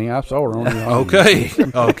eHarmony. I saw her on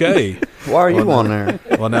eHarmony. Okay. Why are you on there?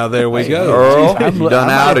 Well, now there we go. Earl, you done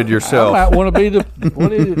outed yourself. I might want to be the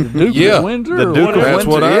Duke of Windsor. The or Duke of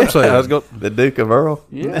whatever. That's what I'm saying. The Duke of Earl.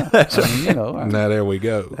 Yeah, I mean, you know. Now there we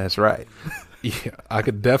go. That's right. Yeah, I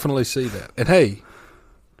could definitely see that. And hey,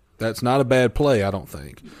 that's not a bad play, I don't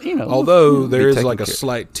think. You know, Although there is taken like a care-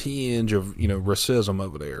 slight tinge of racism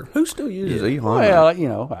over there. Who still uses eHarmony? well, you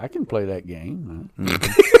know, I can play that game.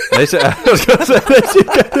 They say, I was gonna say,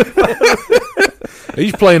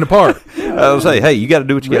 He's playing the part. I was say, hey, you got to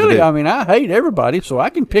do what you got to Really, do. I mean, I hate everybody, so I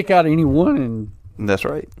can pick out any one and That's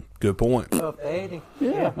right. Good point. Up to 80.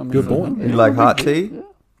 yeah. I mean, Good point. You like hot tea?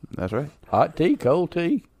 That's right. hot tea, cold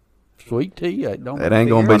tea, sweet tea. It don't. It ain't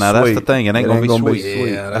gonna Well, be now sweet. that's the thing. It ain't gonna be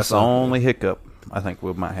sweet. Yeah, that's the only hiccup I think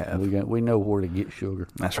we might have. We know where to get sugar.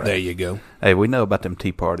 That's right. There you go. Hey, we know about them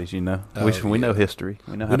tea parties. You know, Oh, we know history.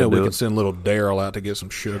 We know how We know to we do can it. send little Daryl out to get some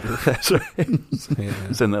sugar. That's right.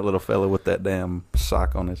 Yeah. Send that little fella with that damn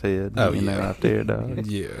sock on his head. Oh, you know, yeah. out there, dog.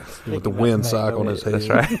 Yeah, with the wind sock on his head. That's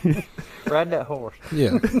right. Ride that horse.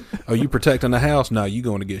 Yeah. Oh, you protecting the house? No, you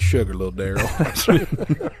going to get sugar, little Daryl.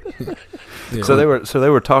 Yeah. So they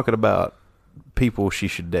were talking about people she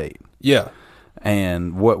should date. Yeah.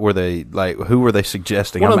 And what were they like? Who were they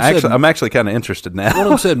suggesting? One of them said- I'm actually kind of interested now. One of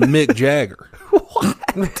them said Mick Jagger.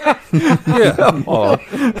 Yeah. Oh,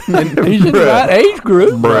 He's in the right age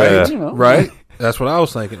group, Bruh. You know. Right? That's what I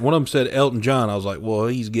was thinking. One of them said Elton John. I was like, well,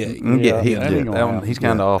 he's gay. yeah, that ain't gonna happen. he's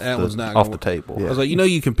kind of off That one's not off gonna the table. I was like,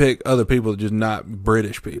 you can pick other people, just not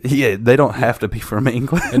British people. Yeah, they don't have to be from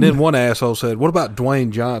England. And then one asshole said, what about Dwayne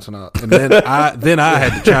Johnson? And then I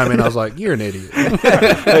had to chime in. I was like, you're an idiot.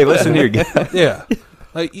 Hey, listen here, guy. Yeah.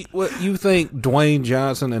 Like, you think Dwayne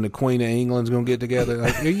Johnson and the Queen of England's going to get together?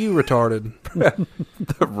 Like, are you retarded?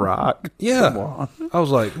 The Rock. Yeah. I was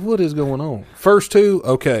like, what is going on? First two,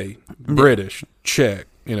 okay. British, check.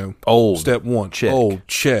 Old. Step one, Check. old,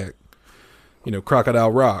 check.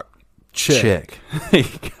 Crocodile Rock, check. There you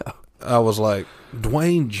go. I was like,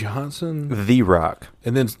 Dwayne Johnson? The Rock.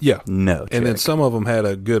 And then, yeah. No. And then check. some of them had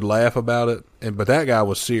a good laugh about it, but that guy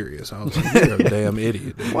was serious. I was like, you're a damn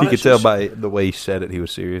idiot. Dude. You could tell by the way he said it, he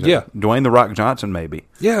was serious. Yeah. Dwayne the Rock Johnson, maybe.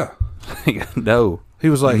 Yeah. No. He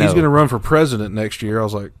was like, No. he's going to run for president next year. I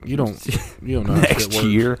was like, you don't know how Next shit works.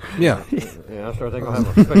 year. Yeah. Yeah, I started thinking I'll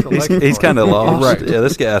have a special election He's party. kind of lost. Right. Yeah,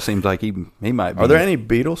 this guy seems like he might be. Are there any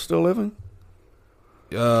Beatles still living?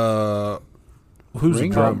 Who's the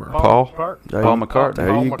Ringo? drummer? Paul There McCartney.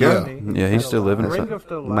 There you go. Yeah, he's still living. Ringo's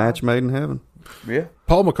still alive. Match made in heaven. Yeah.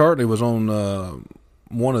 Paul McCartney was on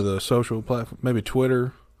one of the social platforms, maybe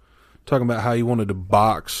Twitter, talking about how he wanted to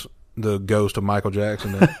box the ghost of Michael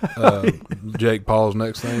Jackson at Jake Paul's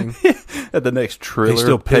next thing. At the next Triller. He's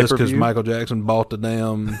still pissed because pay-per-view. Michael Jackson bought the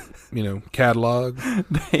damn, catalog.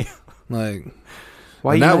 Damn. Like,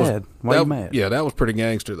 Why and you that mad? Why you that- mad? Yeah, that was pretty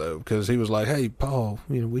gangster though, because he was like, "Hey, Paul,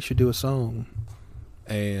 we should do a song,"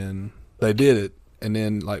 and they did it. And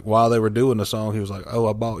then, like, while they were doing the song, he was like, "Oh,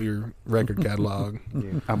 I bought your record catalog."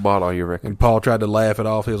 I bought all your records. And Paul tried to laugh it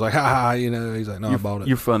off. He was like, "Ha ha," He's like, "No, I bought it."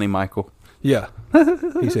 You're funny, Michael. Yeah.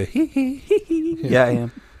 He said, "Hee hee hee hee." Yeah, I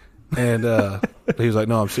am. And he was like,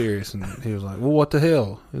 "No, I'm serious." And he was like, "Well, what the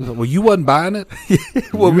hell?" He was like, "Well, you wasn't buying it."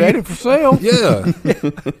 Well, we had it for sale. Yeah,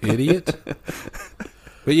 idiot.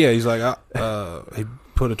 But yeah, he's like, he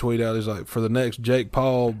put a tweet out. He's like, for the next Jake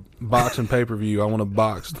Paul boxing pay-per-view, I want to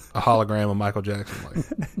box a hologram of Michael Jackson.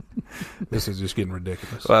 Like, this is just getting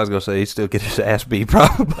ridiculous. Well, I was gonna say he'd still get his ass beat,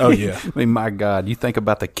 probably. Oh, yeah. I mean, my God, you think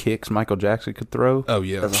about the kicks Michael Jackson could throw Oh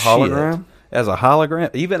yeah, As a hologram? as a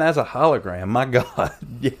hologram, even as a hologram. My God,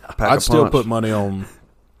 yeah. Pack I'd a still punch. put money on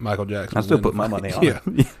Michael Jackson. I still put my money on Yeah,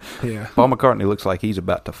 it. yeah. Paul McCartney looks like he's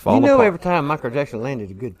about to fall You know, apart. every time Michael Jackson landed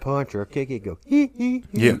a good punch or a kick, he'd go, hee, hee,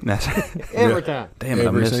 hee. Yeah. That's, Every time. damn it, I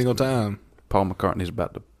Every missed single time. Paul McCartney's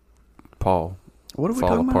about to fall What are we fall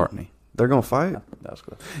talking apart. about? They're gonna fight. That's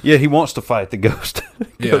good. Yeah, he wants to fight the ghost.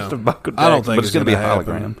 Yeah. Ghost of Michael Jackson, I don't think but it's going to be a happen,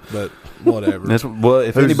 hologram. but whatever. That's, well,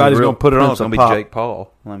 if Who's the anybody's real going to put it on, it's Prince going of to be Pop? Jake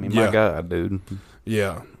Paul. I mean, Yeah. my God, dude.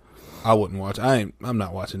 Yeah, I wouldn't watch. I'm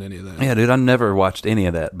not watching any of that. Yeah, dude, I never watched any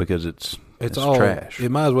of that because it's It's It's all trash. It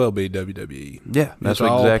might as well be WWE. Yeah, that's It's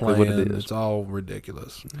all exactly what it planned. is. It's all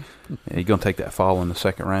ridiculous. Yeah, you're gonna take that fall in the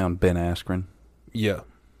second round, Ben Askren. Yeah,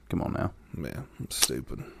 Come on now. man, it's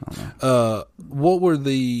stupid. I don't know. What were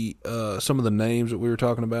the some of the names that we were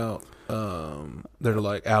talking about that are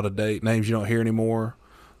like out of date names you don't hear anymore?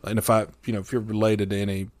 And if you're related to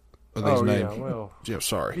any of these names, yeah, well, yeah,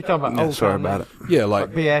 sorry, you talking about Yeah, old sorry time about it. names? yeah, Like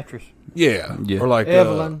like Beatrice, yeah, Yeah. or like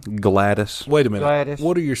Evelyn, Gladys. wait a minute, Gladys.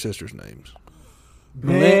 what are your sisters' names?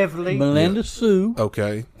 Beverly. Melinda Sue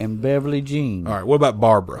Okay, and Beverly Jean. all right. What about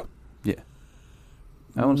Barbara? Yeah.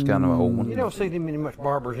 That one's kind of an old one. You don't see them many much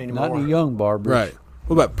barbers anymore. Not the young barbers. Right.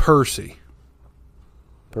 What about Percy?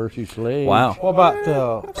 Percy Sledge. Wow. What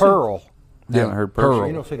about Pearl? I haven't heard Pearl. Pearl.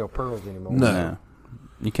 You don't see no pearls anymore. No. No.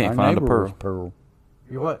 You Our can't find a neighbor was pearl. Pearl.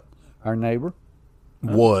 You what? Our neighbor.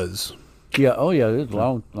 Was Yeah. Oh yeah. It was a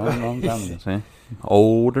long time ago. See?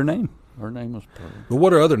 Older name. Her name was Pearl. but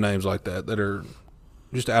what are other names like that that are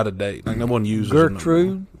just out of date? Like no one uses them Gertrude.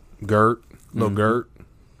 anymore? Gert, little Gert.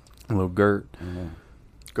 Little Gert.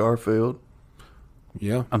 Garfield.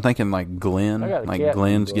 Yeah, I'm thinking like Glenn. I got a Like cat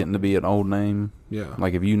Glenn's named getting to be an old name. yeah.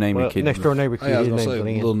 Like if you name Well, your kid. next door neighbor kid, Hey, I was his gonna name's say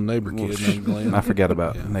Glenn. little neighbor kid named Glenn. I forgot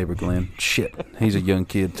about Yeah. neighbor Glenn. Shit. He's a young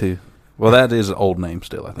kid too. Well, that is an old name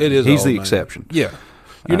still, I think. It is. He's an the old name. exception. Yeah,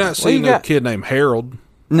 you're not Well, seeing you no got- kid named Harold.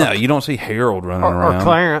 No, you don't see Harold running Or around.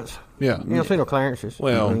 Clarence. Yeah. You don't see no Clarences.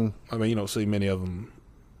 Well, I mean, you don't see many of them.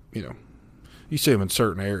 You see them in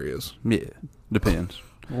certain areas. Yeah. Depends.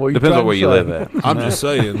 What you Depends trying on where to you say? live at. I'm just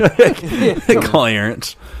saying.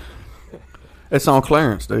 Clarence. It's on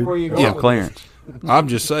Clarence, dude. where you going? Yeah, with Clarence. I'm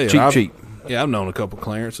just saying. Cheap, I've, cheap. Yeah, I've known a couple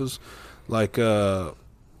Clarences. Like there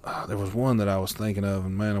was one that I was thinking of,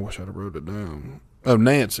 and man, I wish I'd have wrote it down. Oh,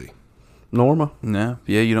 Nancy. Norma. No.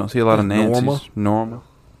 Yeah, you don't see a lot of Nancy's. Norma. Norma.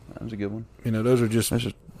 That was a good one. Those are just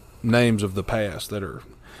names of the past that are.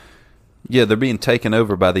 Yeah, they're being taken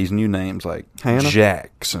over by these new names like Hannah?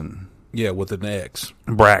 Jackson, Yeah, with an X.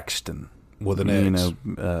 Braxton. With an You X.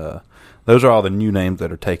 know, those are all the new names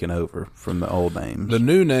that are taken over from the old names. The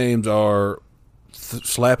new names are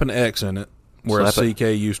slap an X in it where Slap a CK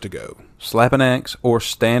used to go. Slap an X or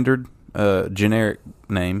standard generic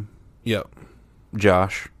name, Yep.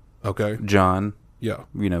 Josh, Okay. John. Yeah.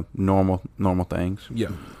 You know, normal things. Yeah.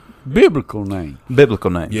 Biblical name.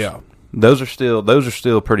 Biblical names. Yeah. Those are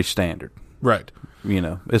still pretty standard. Right. You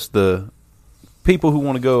know, it's the people who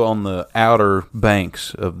want to go on the outer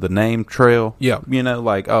banks of the name trail. Yeah. You know,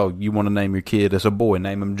 like, oh, you want to name your kid as a boy,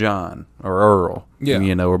 name him John or Earl. Yeah.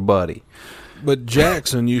 You know, or Buddy. But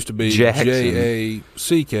Jackson used to be Jackson.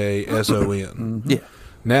 JACKSON. Yeah.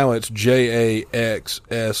 Now it's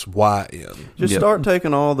JAXSYN. Just Yep. start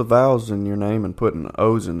taking all the vowels in your name and putting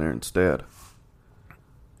O's in there instead.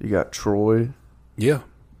 You got Troy, Yeah.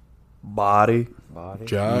 Body, Body.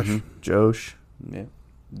 Josh. Josh, Yeah.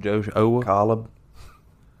 Josh Owa. Caleb.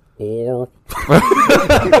 Or.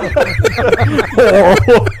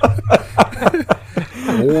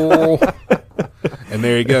 Or. And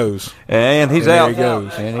there he goes. And he's And out. there he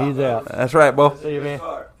goes. And he's out. That's right, boy. See you, man.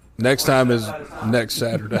 Next time is next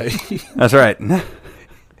Saturday. That's right.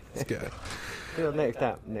 Okay. Till next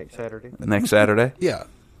time, next Saturday. Next Saturday. Yeah.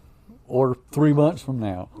 Or 3 months from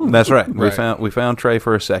now. That's right. Right. We found Trey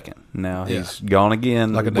for a second. Now Yeah. he's gone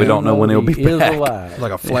again. Like a we don't know when he'll be He is back. alive.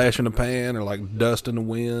 Like a flash in the pan or like dust in the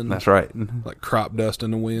wind. That's right. Like crop dust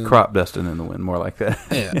in the wind. Crop dusting in the wind, more like that.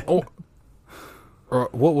 Yeah. Or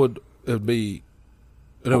what would it be?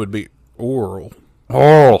 It would be oral.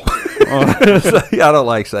 Oral. I don't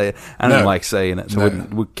like saying. I don't No. like saying it, so No.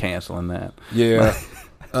 we're canceling that. Yeah.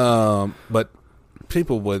 But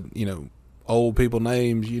people with, old people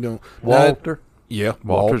names, Walter. Yeah.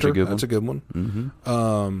 Walter's a Walter. good That's a good one.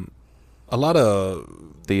 Mm-hmm. A lot of,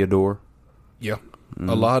 Theodore. yeah.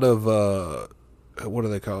 A lot of, what are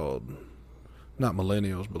they called? Not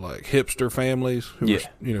millennials, but like hipster families. Who Yeah.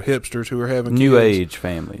 are, hipsters who are having New kids. age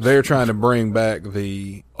families. They're trying to bring back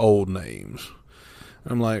the old names.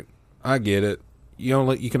 I'm like, I get it.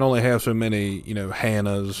 You can only have so many,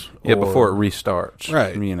 Hannahs. Yeah, or- before it restarts.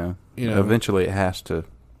 Right. You know, You know. eventually it has to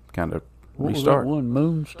kind of What restart. was that one?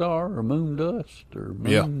 Moonstar or Moondust or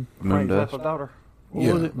Moon? Yeah. Moon Frank dust. Zappa's daughter. What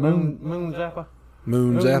Yeah. was it? Moon Zappa.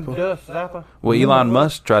 Moon Zappa. Dust Zappa. Well, Elon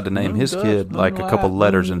Musk tried to name his Moondust, kid like a couple moonlight,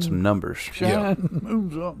 letters and moon- some numbers. Shine,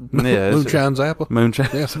 moon something. Yeah, it's- Moonshine Zappa. Moonshine.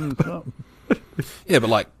 Yes. Moon something. Yeah, but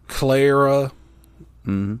like Clara,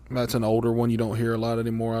 hmm that's an older one you don't hear a lot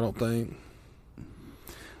anymore, I don't think.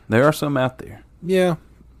 There are some out there. Yeah.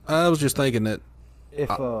 I was just thinking that, If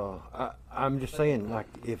I'm just saying, like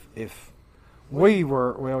if we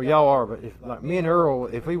were, well, y'all are, but if like me and Earl,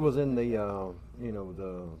 if we was in the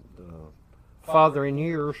the fathering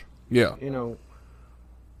years, Yeah. You know,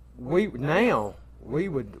 we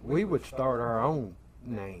would start our own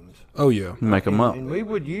names. Oh yeah. Make them up. And we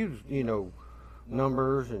would use,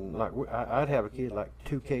 numbers and like I'd have a kid like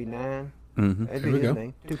 2K9. Mm-hmm. That'd Here be we his go.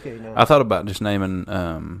 name, 2K9. I thought about just naming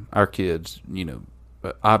our kids,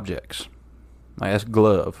 objects. Like that's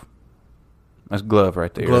glove. That's glove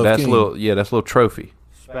right there. Glove that's king. that's a little trophy.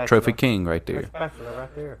 Spatula. Trophy king right there. That's spatula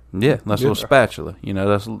right there. Yeah, that's a little spatula.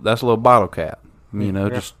 That's a little bottle cap.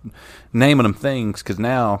 Just naming them things because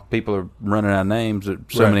now people are running out of names. So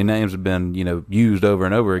Right. many names have been used over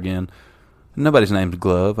and over again. Nobody's name's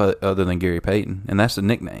Glove other than Gary Payton, and that's the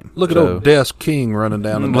nickname. Look at So- old Desk King running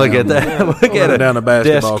down. And Look down. at that! Look at Running it. down the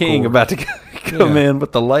basketball Des King court. about to come Yeah. in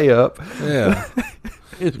with the layup. Yeah.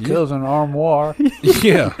 His cousin Armoire.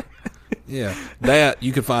 Yeah. Yeah. That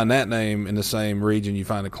you can find that name in the same region you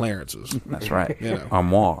find the Clarences. That's right. Yeah.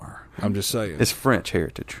 Armoire. I'm just saying. It's French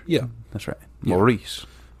heritage. Yeah. That's right. Yeah. Maurice.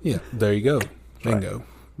 Yeah. There you go. Bingo.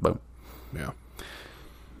 Boom. Yeah.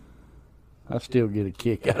 I still get a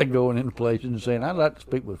kick out of going into places and saying, I'd like to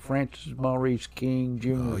speak with Francis Maurice King Jr.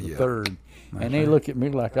 Oh, yeah. III. And they look at me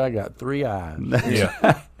like I got 3 eyes.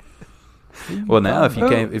 Yeah. Well, now if you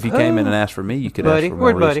came in and asked for me, you could Buddy, ask for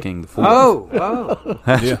where'd Maurice Buddy? King IV. Oh.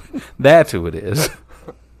 Yeah. That's who it is.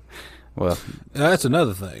 Well, Now, that's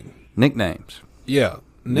another thing. nicknames. Yeah.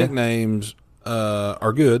 Nicknames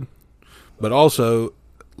are good, but also,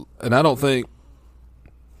 and I don't think,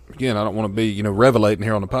 again, I don't want to be, revelating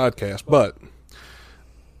here on the podcast, but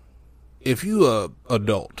if you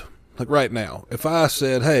adult, like right now, if I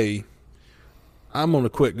said, hey, I'm going to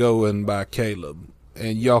quit going by Caleb,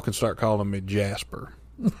 and y'all can start calling me Jasper,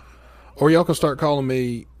 or y'all can start calling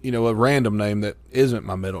me, a random name that isn't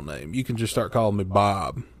my middle name. You can just start calling me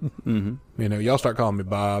Bob. Mm-hmm. Y'all start calling me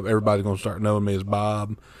Bob. Everybody's going to start knowing me as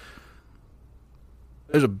Bob.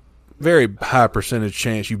 There's a very high percentage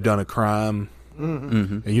chance you've done a crime,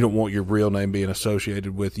 Mm-hmm. and you don't want your real name being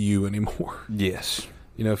associated with you anymore. Yes.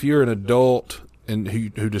 If you're an adult and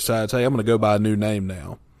who decides, hey, I'm going to go by a new name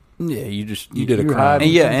now. Yeah, you did a you're crime.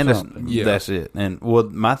 hiding And from it's, something. Yeah. that's it. And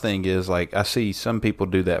my thing is like I see some people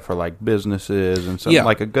do that for like businesses and something Yeah.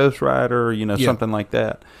 like a ghostwriter, Yeah. something like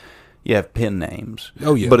that. You have pen names.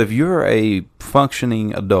 Oh, yeah. But if you're a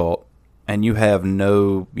functioning adult and you have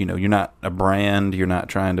no, you're not a brand, you're not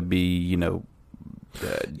trying to be,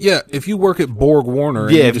 Yeah, if you work at Borg Warner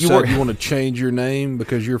and Yeah, you if you decide work- you want to change your name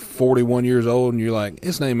because you're 41 years old and you're like,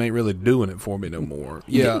 this name ain't really doing it for me no more.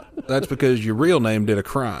 Yeah, that's because your real name did a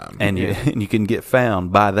crime. and you can get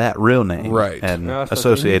found by that real name, Right. and No, so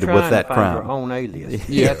associated you're with trying that to find crime. Your own alias.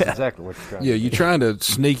 Yeah. That's exactly what you're trying Yeah, to do. you're trying to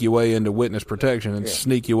sneak your way into witness protection and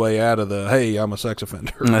sneak your way out of the, hey, I'm a sex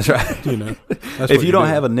offender. That's right. That's If what you don't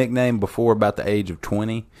do. have a nickname before about the age of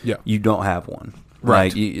 20, Yeah. you don't have one.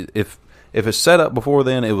 Right. Like, if it's set up before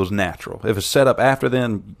then, it was natural. If it's set up after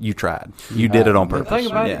then, you tried. You did it on The purpose. thing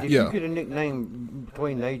about yeah. it, if Yeah. you get a nickname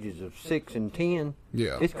between the ages of 6 and 10,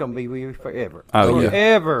 Yeah. it's going to be with you forever. Oh, yeah.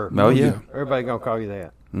 Forever. Oh, yeah. Everybody going to call you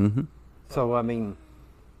that. Mm-hmm. So, I mean,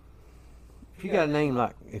 if you got a name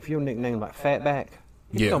like, if your nickname like Fatback,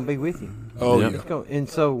 it's Yeah. going to be with you. Oh, Yeah. yeah. And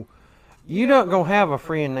so, you're not going to have a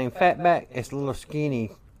friend named Fatback. It's a little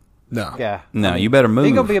skinny No. guy. No, you better move.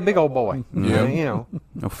 He's going to be a big old boy. Yeah. You know.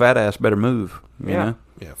 No, fat ass better move. You Yeah. know?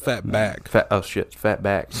 Yeah, fat back. Fat, oh, shit. Fat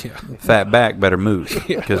back. Yeah. Fat back better move.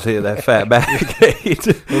 Because that fat back.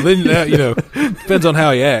 Well, then, now, depends on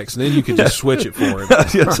how he acts, and then you can just switch it for him.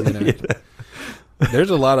 You know?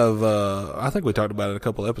 There's a lot of, I think we talked about it a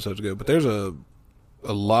couple episodes ago, but there's a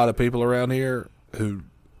lot of people around here who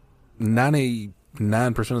 99%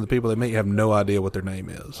 of the people they meet have no idea what their name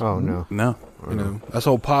is. Oh, no. No. That's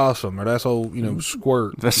old possum, or that's old,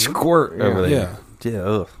 squirt. That's squirt over there. Yeah. Yeah.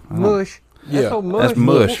 Ugh. Mush. Yeah. That's old mush. That's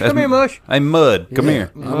mush. Come here, Mush. Hey, Mud. Come Yeah.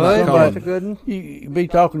 here. I'm not Mush, calling- that's a good one. You be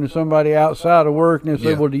talking to somebody outside of work and they say,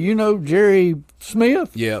 Yeah. well, do you know Jerry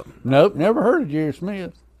Smith? Yeah. Nope, never heard of Jerry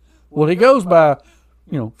Smith. Well, he goes by,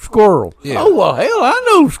 Squirrel. Yeah. Oh, well, hell, I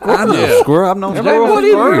know Squirrel. I know. Yeah. Squirrel. I've known Everybody Squirrel wants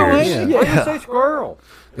for squirrel, years. ain't you? Why do you say squirrel?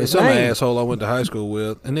 There's His some name. asshole I went to high school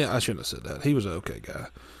with, and then I shouldn't have said that. He was an okay guy,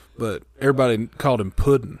 but everybody called him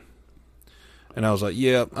Puddin', and I was like,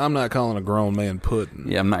 "Yeah, I'm not calling a grown man Puddin'."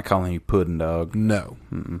 Yeah, I'm not calling you pudding, dog. No.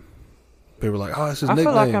 People were like, "Oh, that's his I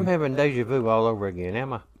nickname." feel like I'm having deja vu all over again,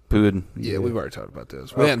 am I? Pudding. Yeah, we've already talked about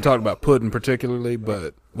this. We hadn't talked about Puddin' particularly,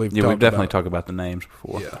 but we've Yeah, talked we've definitely about, talked about the names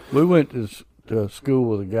before. Yeah, We went to school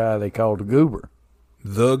with a guy they called the Goober.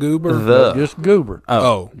 the Goober. Just Goober.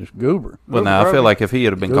 Oh, Just Goober. Well, now I feel like if he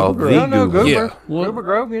had been called Goober. the No, Goober. Goober. Yeah. Goober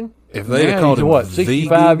Grogan. if they'd have Now called he's him what, the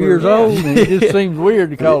 65 Goober, years old? And it just seems weird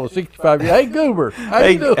to call a 65 year Hey, Goober. How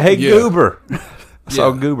Hey, you doing? hey Yeah. Goober.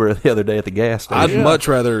 Saw Yeah. Goober the other day at the gas I'd station. much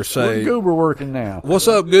rather Where's say, Goober working now? "What's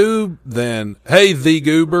up, Goob?" than "Hey, the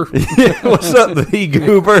Goober." What's up, the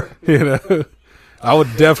Goober? You know, I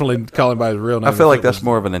would definitely call him by his real name. I feel if like it that's was-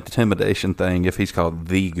 more of an intimidation thing if he's called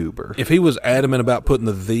the Goober. If he was adamant about putting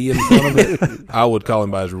the "the" in front of it, I would call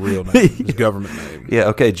him by his real name, his government name. Yeah,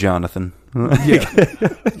 okay, Jonathan.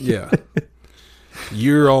 Yeah.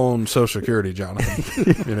 You're on Social Security,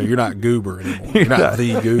 Jonathan. You know, you're not Goober anymore. You're not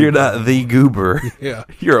the Goober. You're not the Goober. Yeah.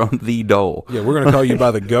 You're on the dole. Yeah, we're going to call you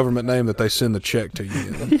by the government name that they send the check to you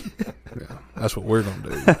in. Yeah, that's what we're going to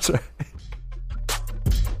do. That's right.